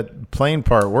that plane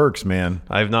part works, man.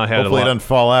 I've not had Hopefully it doesn't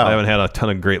fall out. I haven't had a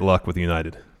ton of great luck with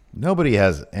United. Nobody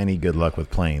has any good luck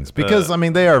with planes because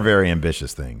they are very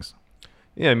ambitious things.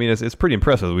 Yeah, I mean, it's pretty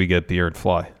impressive that we get the air and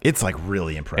fly. It's like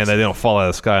really impressive. And they don't fall out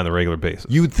of the sky on the regular basis.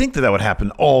 You would think that would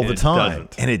happen all the time.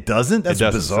 And it doesn't? That's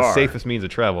bizarre. It's the safest means of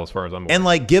travel as far as I'm aware. And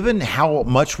like, given how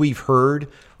much we've heard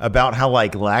about how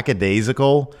like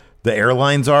lackadaisical the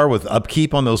airlines are with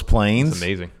upkeep on those planes. It's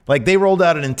amazing. Like they rolled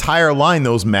out an entire line,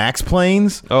 those MAX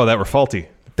planes. Oh, that were faulty.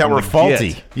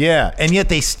 Yeah. And yet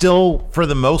they still, for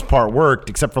the most part, worked,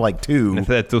 except for like two. And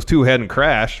if those two hadn't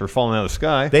crashed or fallen out of the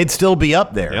sky, they'd still be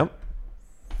up there.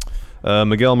 Yep.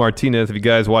 Miguel Martinez, if you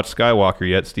guys watched Skywalker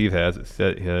yet, Steve has.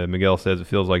 Miguel says it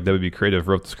feels like WB Creative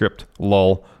wrote the script.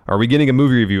 Lol. Are we getting a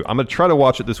movie review? I'm going to try to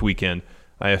watch it this weekend.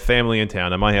 I have family in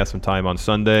town. I might have some time on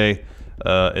Sunday.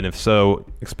 And if so,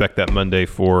 expect that Monday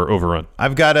for Overrun.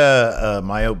 I've got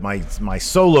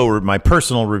my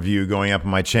personal review going up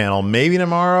on my channel maybe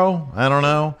tomorrow. I don't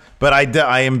know, but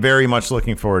I am very much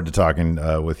looking forward to talking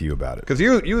with you about it. Because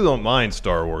you don't mind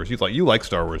Star Wars. You like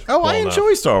Star Wars. Oh, I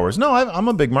enjoy Star Wars. No, I'm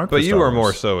a big mark. But for Star Wars. You are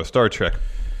more so a Star Trek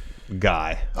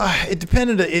guy.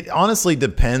 It honestly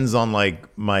depends on like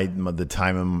the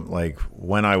time and like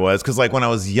when I was, because like when I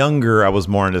was younger I was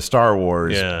more into Star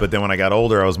Wars, but then when I got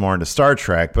older I was more into Star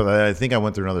Trek. But I think I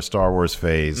went through another Star Wars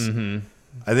phase.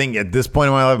 I think at this point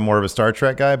in my life I'm more of a Star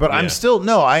Trek guy, but I'm still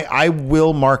I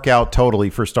will mark out totally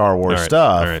for Star Wars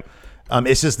stuff. All right.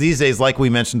 It's just these days, like we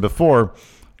mentioned before,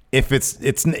 if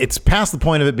it's past the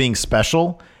point of it being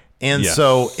special. And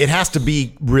so it has to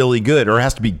be really good, or it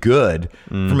has to be good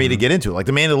for me to get into it. Like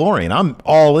The Mandalorian. I'm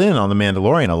all in on The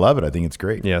Mandalorian. I love it. I think it's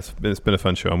great. Yeah, it's been a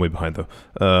fun show. I'm way behind, though.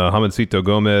 Hamidcito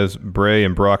Gomez, Bray,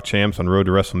 and Brock champs on road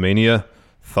to WrestleMania.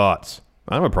 Thoughts?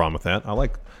 I don't have a problem with that.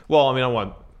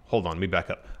 Hold on, let me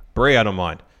back up. Bray, I don't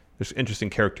mind. There's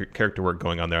interesting character work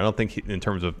going on there. I don't think in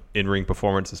terms of in-ring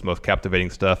performance, it's the most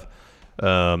captivating stuff,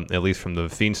 at least from the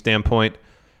Fiend standpoint.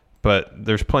 But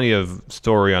there's plenty of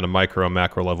story on a micro and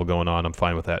macro level going on. I'm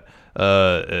fine with that.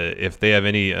 If they have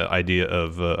any idea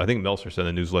of, I think Meltzer said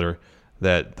in the newsletter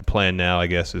that the plan now, I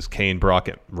guess, is Kane, Brock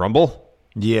at Rumble.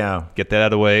 Yeah. Get that out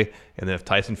of the way. And then if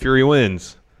Tyson Fury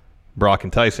wins, Brock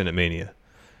and Tyson at Mania.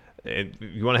 And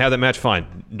you want to have that match?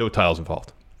 Fine. No titles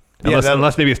involved.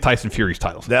 Unless maybe it's Tyson Fury's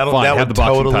titles. That would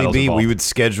totally be. We would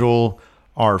schedule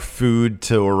our food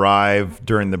to arrive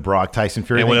during the Brock Tyson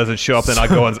Fury. And when it doesn't show up, then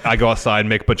I go outside and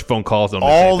make a bunch of phone calls.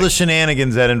 All the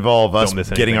shenanigans that involve us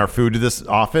getting our food to this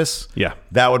office. Yeah,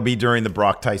 that would be during the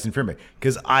Brock Tyson Fury.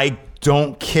 Because I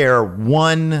don't care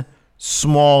one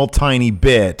small tiny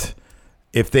bit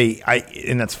if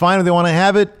and that's fine if they want to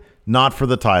have it. Not for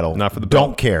the title. Not for the belt.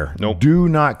 Don't care. Nope. Do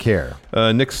not care.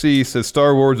 Nick C says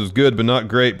Star Wars is good but not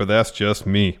great, but that's just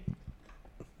me.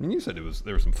 And you said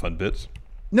there were some fun bits.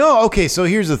 No, okay, so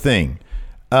here's the thing.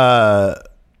 In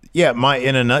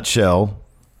a nutshell,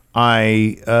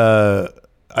 I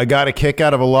got a kick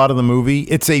out of a lot of the movie.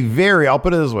 It's I'll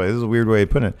put it this way. This is a weird way of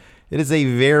putting it. It is a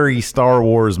very Star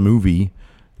Wars movie.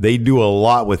 They do a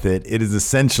lot with it. It is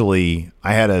essentially,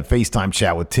 I had a FaceTime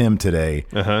chat with Tim today,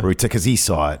 because he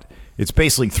saw it. it's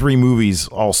basically 3 movies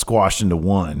all squashed into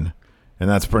one. And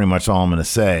that's pretty much all I'm going to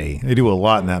say. They do a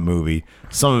lot in that movie.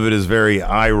 Some of it is very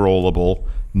eye-rollable.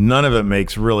 None of it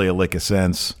makes really a lick of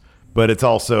sense. But it's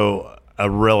also a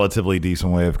relatively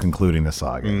decent way of concluding the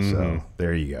saga. So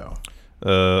there you go.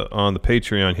 On the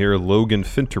Patreon here, Logan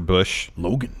Finterbush.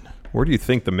 Logan. Where do you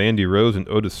think the Mandy Rose and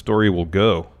Otis story will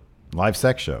go? Live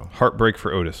sex show. Heartbreak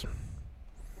for Otis.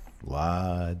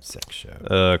 Live sex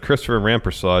show. Christopher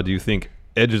Rampersad, do you think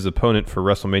Edge's opponent for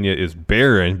WrestleMania is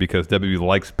Baron because WWE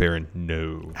likes Baron?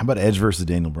 No. How about Edge versus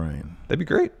Daniel Bryan? That'd be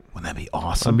great. Wouldn't that be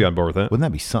awesome? I'd be on board with that. Wouldn't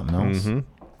that be something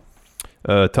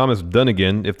else? Thomas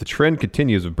Dunnigan, if the trend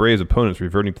continues of Bray's opponents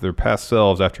reverting to their past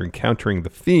selves after encountering The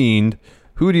Fiend,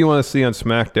 who do you want to see on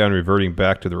SmackDown reverting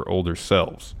back to their older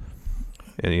selves?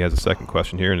 And he has a second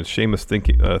question here. And is Sheamus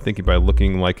thinking by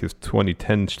looking like his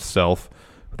 2010 self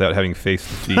without having faced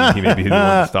The Fiend, he may be the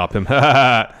one to stop him?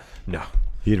 No.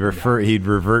 He'd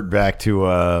revert back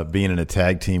to being in a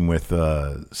tag team with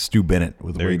Stu Bennett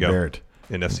with Wade Barrett.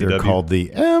 In FCW. They're called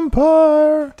the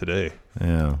Empire. Today.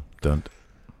 Yeah.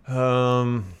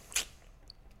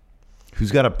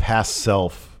 Who's got a past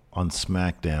self on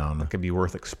SmackDown? That could be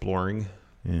worth exploring.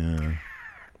 Yeah.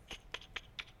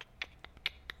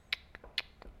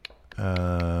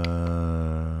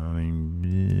 I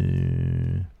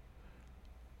mean,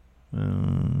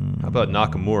 How about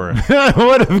Nakamura?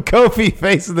 what if Kofi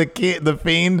faces the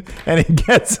Fiend and he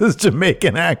gets his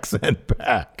Jamaican accent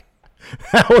back?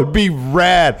 That would be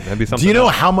rad. That'd be something Do you know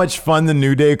else. how much fun the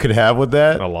New Day could have with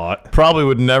that? A lot. Probably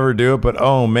would never do it, but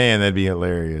oh man, that'd be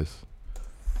hilarious.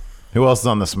 Who else is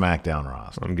on the SmackDown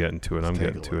roster? I'm getting to it. I'm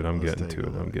getting to it.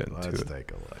 Let's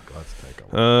take a look. Let's take a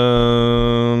look.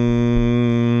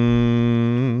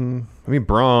 I mean,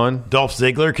 Braun. Dolph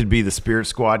Ziggler could be the Spirit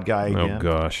Squad guy again. Oh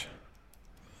gosh.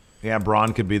 Yeah,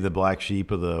 Braun could be the black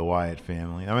sheep of the Wyatt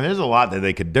family. I mean, there's a lot that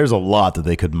they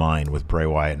could mine with Bray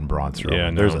Wyatt and Braun Strowman. Yeah,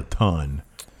 no. There's a ton.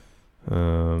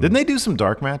 Didn't they do some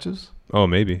dark matches? Oh,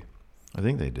 maybe. I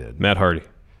think they did. Matt Hardy.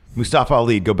 Mustafa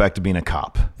Ali go back to being a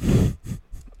cop.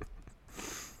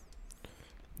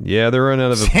 Yeah, they're running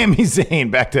out of. Sami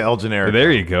Zayn back to El Generico.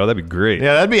 There you go. That'd be great.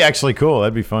 Yeah, that'd be actually cool.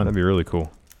 That'd be fun. That'd be really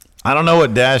cool. I don't know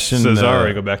what Dash and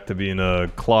Cesaro go back to being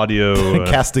Claudio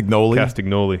Castagnoli.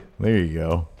 Castagnoli. There you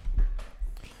go.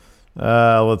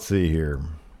 Let's see here.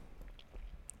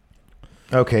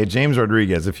 Okay, James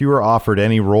Rodriguez. If you were offered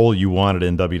any role you wanted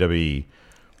in WWE,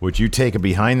 would you take a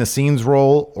behind-the-scenes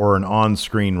role or an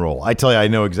on-screen role? I tell you, I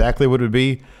know exactly what it would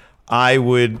be. I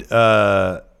would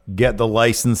get the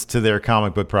license to their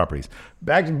comic book properties.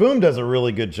 Boom does a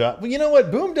really good job. Well, you know what?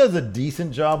 Boom does a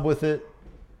decent job with it.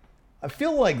 I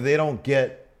feel like they don't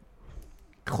get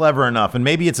clever enough, and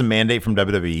maybe it's a mandate from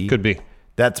WWE. Could be.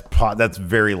 That's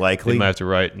very likely. They might have to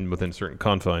write within certain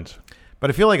confines. But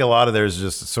I feel like a lot of there's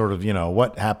just sort of,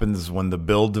 what happens when the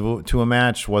build to a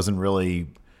match wasn't really...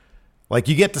 Like,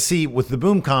 you get to see, with the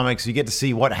Boom comics, you get to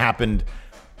see what happened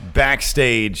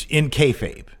backstage in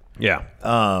kayfabe. Yeah.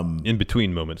 In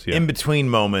between moments, yeah. In between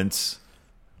moments.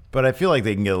 But I feel like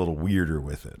they can get a little weirder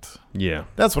with it. Yeah.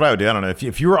 That's what I would do. I don't know.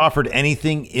 If you were offered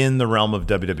anything in the realm of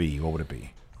WWE, what would it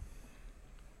be?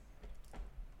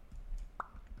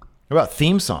 What about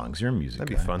theme songs? You're a music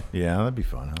That'd guy. be fun. Yeah, that'd be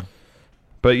fun, huh?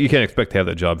 But you can't expect to have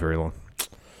that job very long.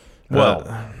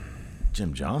 Well,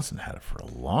 Jim Johnson had it for a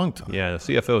long time. Yeah, the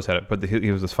CFO's had it, but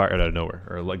he was just fired out of nowhere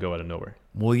or let go out of nowhere.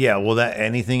 Well, yeah. Well, that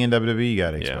anything in WWE, you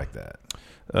got to expect that.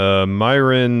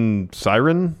 Myron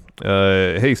Siren.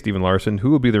 Hey, Stephen Larson. Who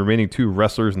will be the remaining 2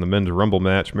 wrestlers in the men's Rumble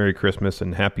match? Merry Christmas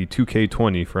and happy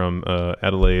 2K20 from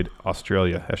Adelaide,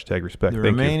 Australia. #respect. The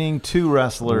Thank remaining you. 2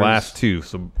 wrestlers. Last 2.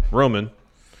 So Roman.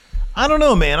 I don't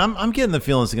know, man. I'm getting the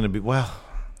feeling it's going to be, well...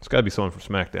 It's got to be someone from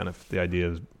SmackDown if the idea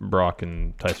is Brock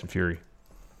and Tyson Fury.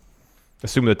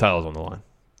 Assuming the title's on the line.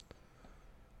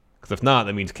 Because if not,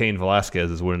 that means Cain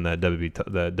Velasquez is winning that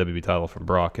WWE title from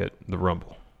Brock at the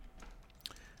Rumble.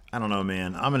 I don't know,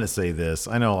 man. I'm going to say this.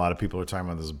 I know a lot of people are talking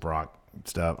about this Brock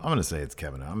stuff. I'm going to say it's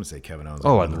Kevin Owens. I'm going to say Kevin Owens.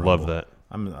 Oh, I'd love that.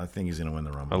 I think he's going to win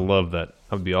the Rumble. I love that.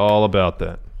 I'd be all about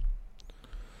that.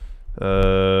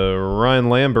 Ryan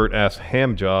Lambert asks,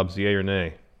 ham jobs, yay or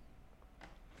nay?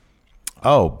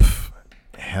 Oh,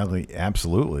 hell,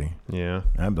 absolutely. Yeah.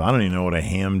 I don't even know what a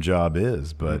ham job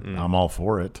is, but I'm all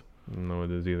for it. I don't know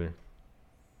what it is either.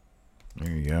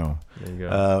 There you go. There you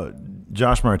go.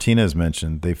 Josh Martinez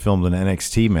mentioned they filmed an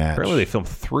NXT match. Apparently they filmed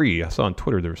 3. I saw on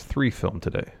Twitter there was 3 filmed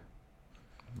today.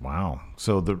 Wow.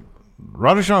 So the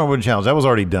Roderick Strong Wood Challenge, that was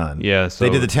already done. Yeah. So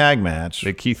they did the tag match.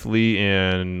 Keith Lee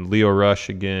and Leo Rush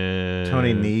again.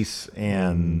 Tony Nese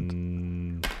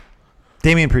and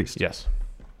Damian Priest. Yes.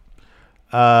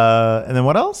 And then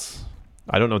what else?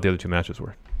 I don't know what the other 2 matches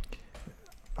were.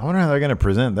 I wonder how they're going to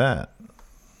present that.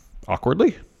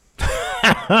 Awkwardly?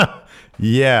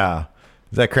 Yeah.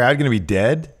 Is that crowd going to be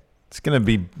dead? It's going to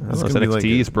be. It's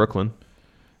NXT. It's Brooklyn.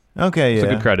 Okay, It's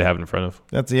yeah. a good crowd to have in front of.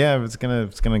 It's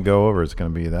gonna go over. It's gonna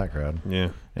be that crowd.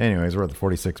 Yeah. Anyways, we're at the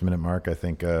 46-minute mark. I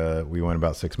think we went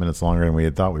about 6 minutes longer than we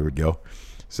had thought we would go.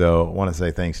 So I want to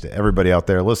say thanks to everybody out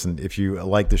there. Listen, if you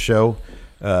like the show,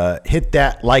 hit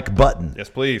that like button. Yes,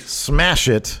 please. Smash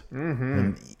it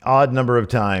an odd number of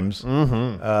times.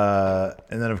 And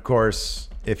then, of course,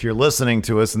 if you're listening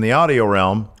to us in the audio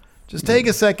realm, just take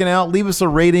a second out, leave us a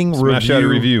rating, Smash out a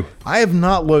review. I have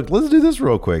not looked. Let's do this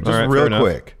real quick, just All right, real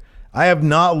quick. I have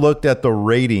not looked at the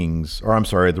ratings, or I'm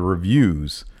sorry, the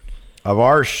reviews of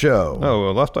our show. Oh,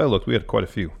 well, last I looked, we had quite a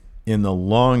few. In the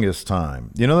longest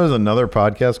time. You know, there's another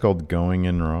podcast called Going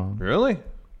In Raw. Really?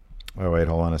 Oh, wait,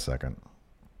 hold on a second.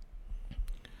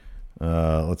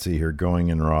 Let's see here, Going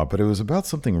In Raw, but it was about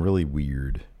something really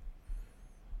weird.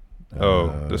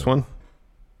 This one?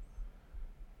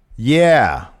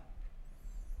 Yeah.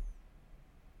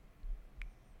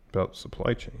 About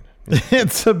supply chain.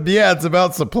 It's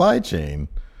about supply chain.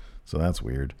 So that's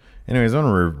weird. Anyways, I'm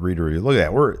going to read a review. Look at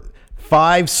that. We're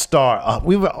 5-star.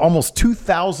 We've got almost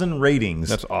 2,000 ratings.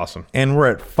 That's awesome. And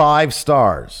we're at 5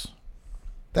 stars.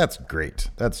 That's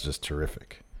great. That's just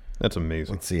terrific. That's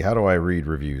amazing. Let's see. How do I read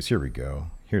reviews? Here we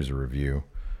go. Here's a review.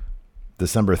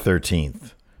 December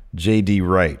 13th. JD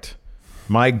Wright.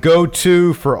 My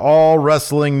go-to for all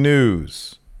wrestling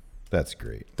news. That's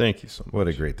great. Thank you so much. What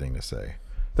a great thing to say.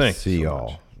 Thanks. See so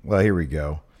y'all. much. Well, here we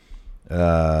go. Here's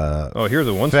a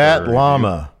 1-star Fat review.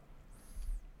 Llama.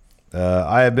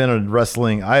 I have been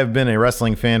a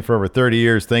wrestling fan for over 30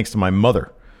 years thanks to my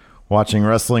mother. Watching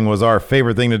wrestling was our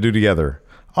favorite thing to do together.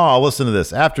 Oh, listen to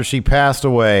this. After she passed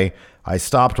away, I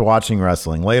stopped watching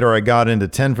wrestling. Later, I got into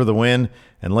 10 for the win,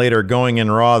 and later Going In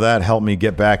Raw. That helped me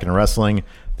get back into wrestling.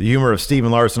 The humor of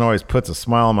Steven Larson always puts a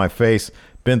smile on my face.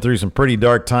 Been through some pretty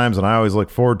dark times, and I always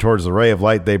look forward towards the ray of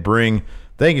light they bring.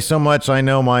 Thank you so much. I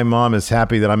know my mom is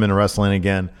happy that I'm into wrestling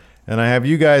again. And I have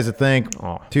you guys to thank.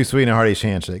 Too sweet and a hearty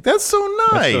handshake. That's so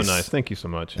nice. That's so nice. Thank you so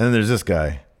much. And then there's this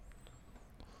guy.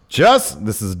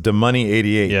 This is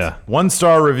DeMoney88. Yeah.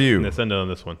 1-star review. Let's end on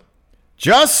this one.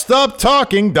 Just stop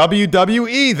talking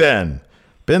WWE then.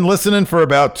 Been listening for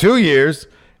about 2 years,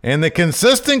 and the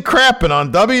consistent crapping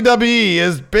on WWE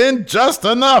has been just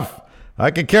enough. I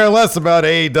could care less about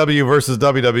AEW versus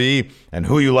WWE and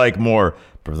who you like more.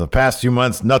 For the past few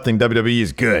months, nothing WWE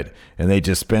is good, and they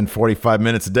just spend 45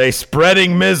 minutes a day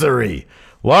spreading misery.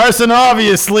 Larson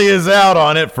obviously is out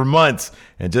on it for months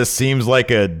and just seems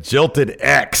like a jilted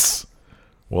ex.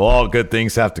 Well, all good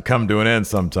things have to come to an end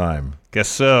sometime. Guess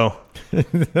so. So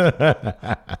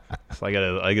I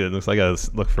gotta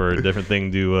look for a different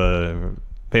thing to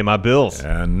pay my bills.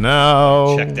 And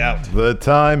now Checked out. The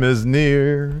time is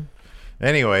near.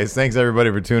 Anyways, thanks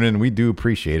everybody for tuning in. We do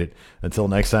appreciate it. Until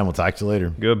next time, we'll talk to you later.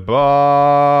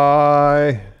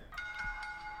 Goodbye.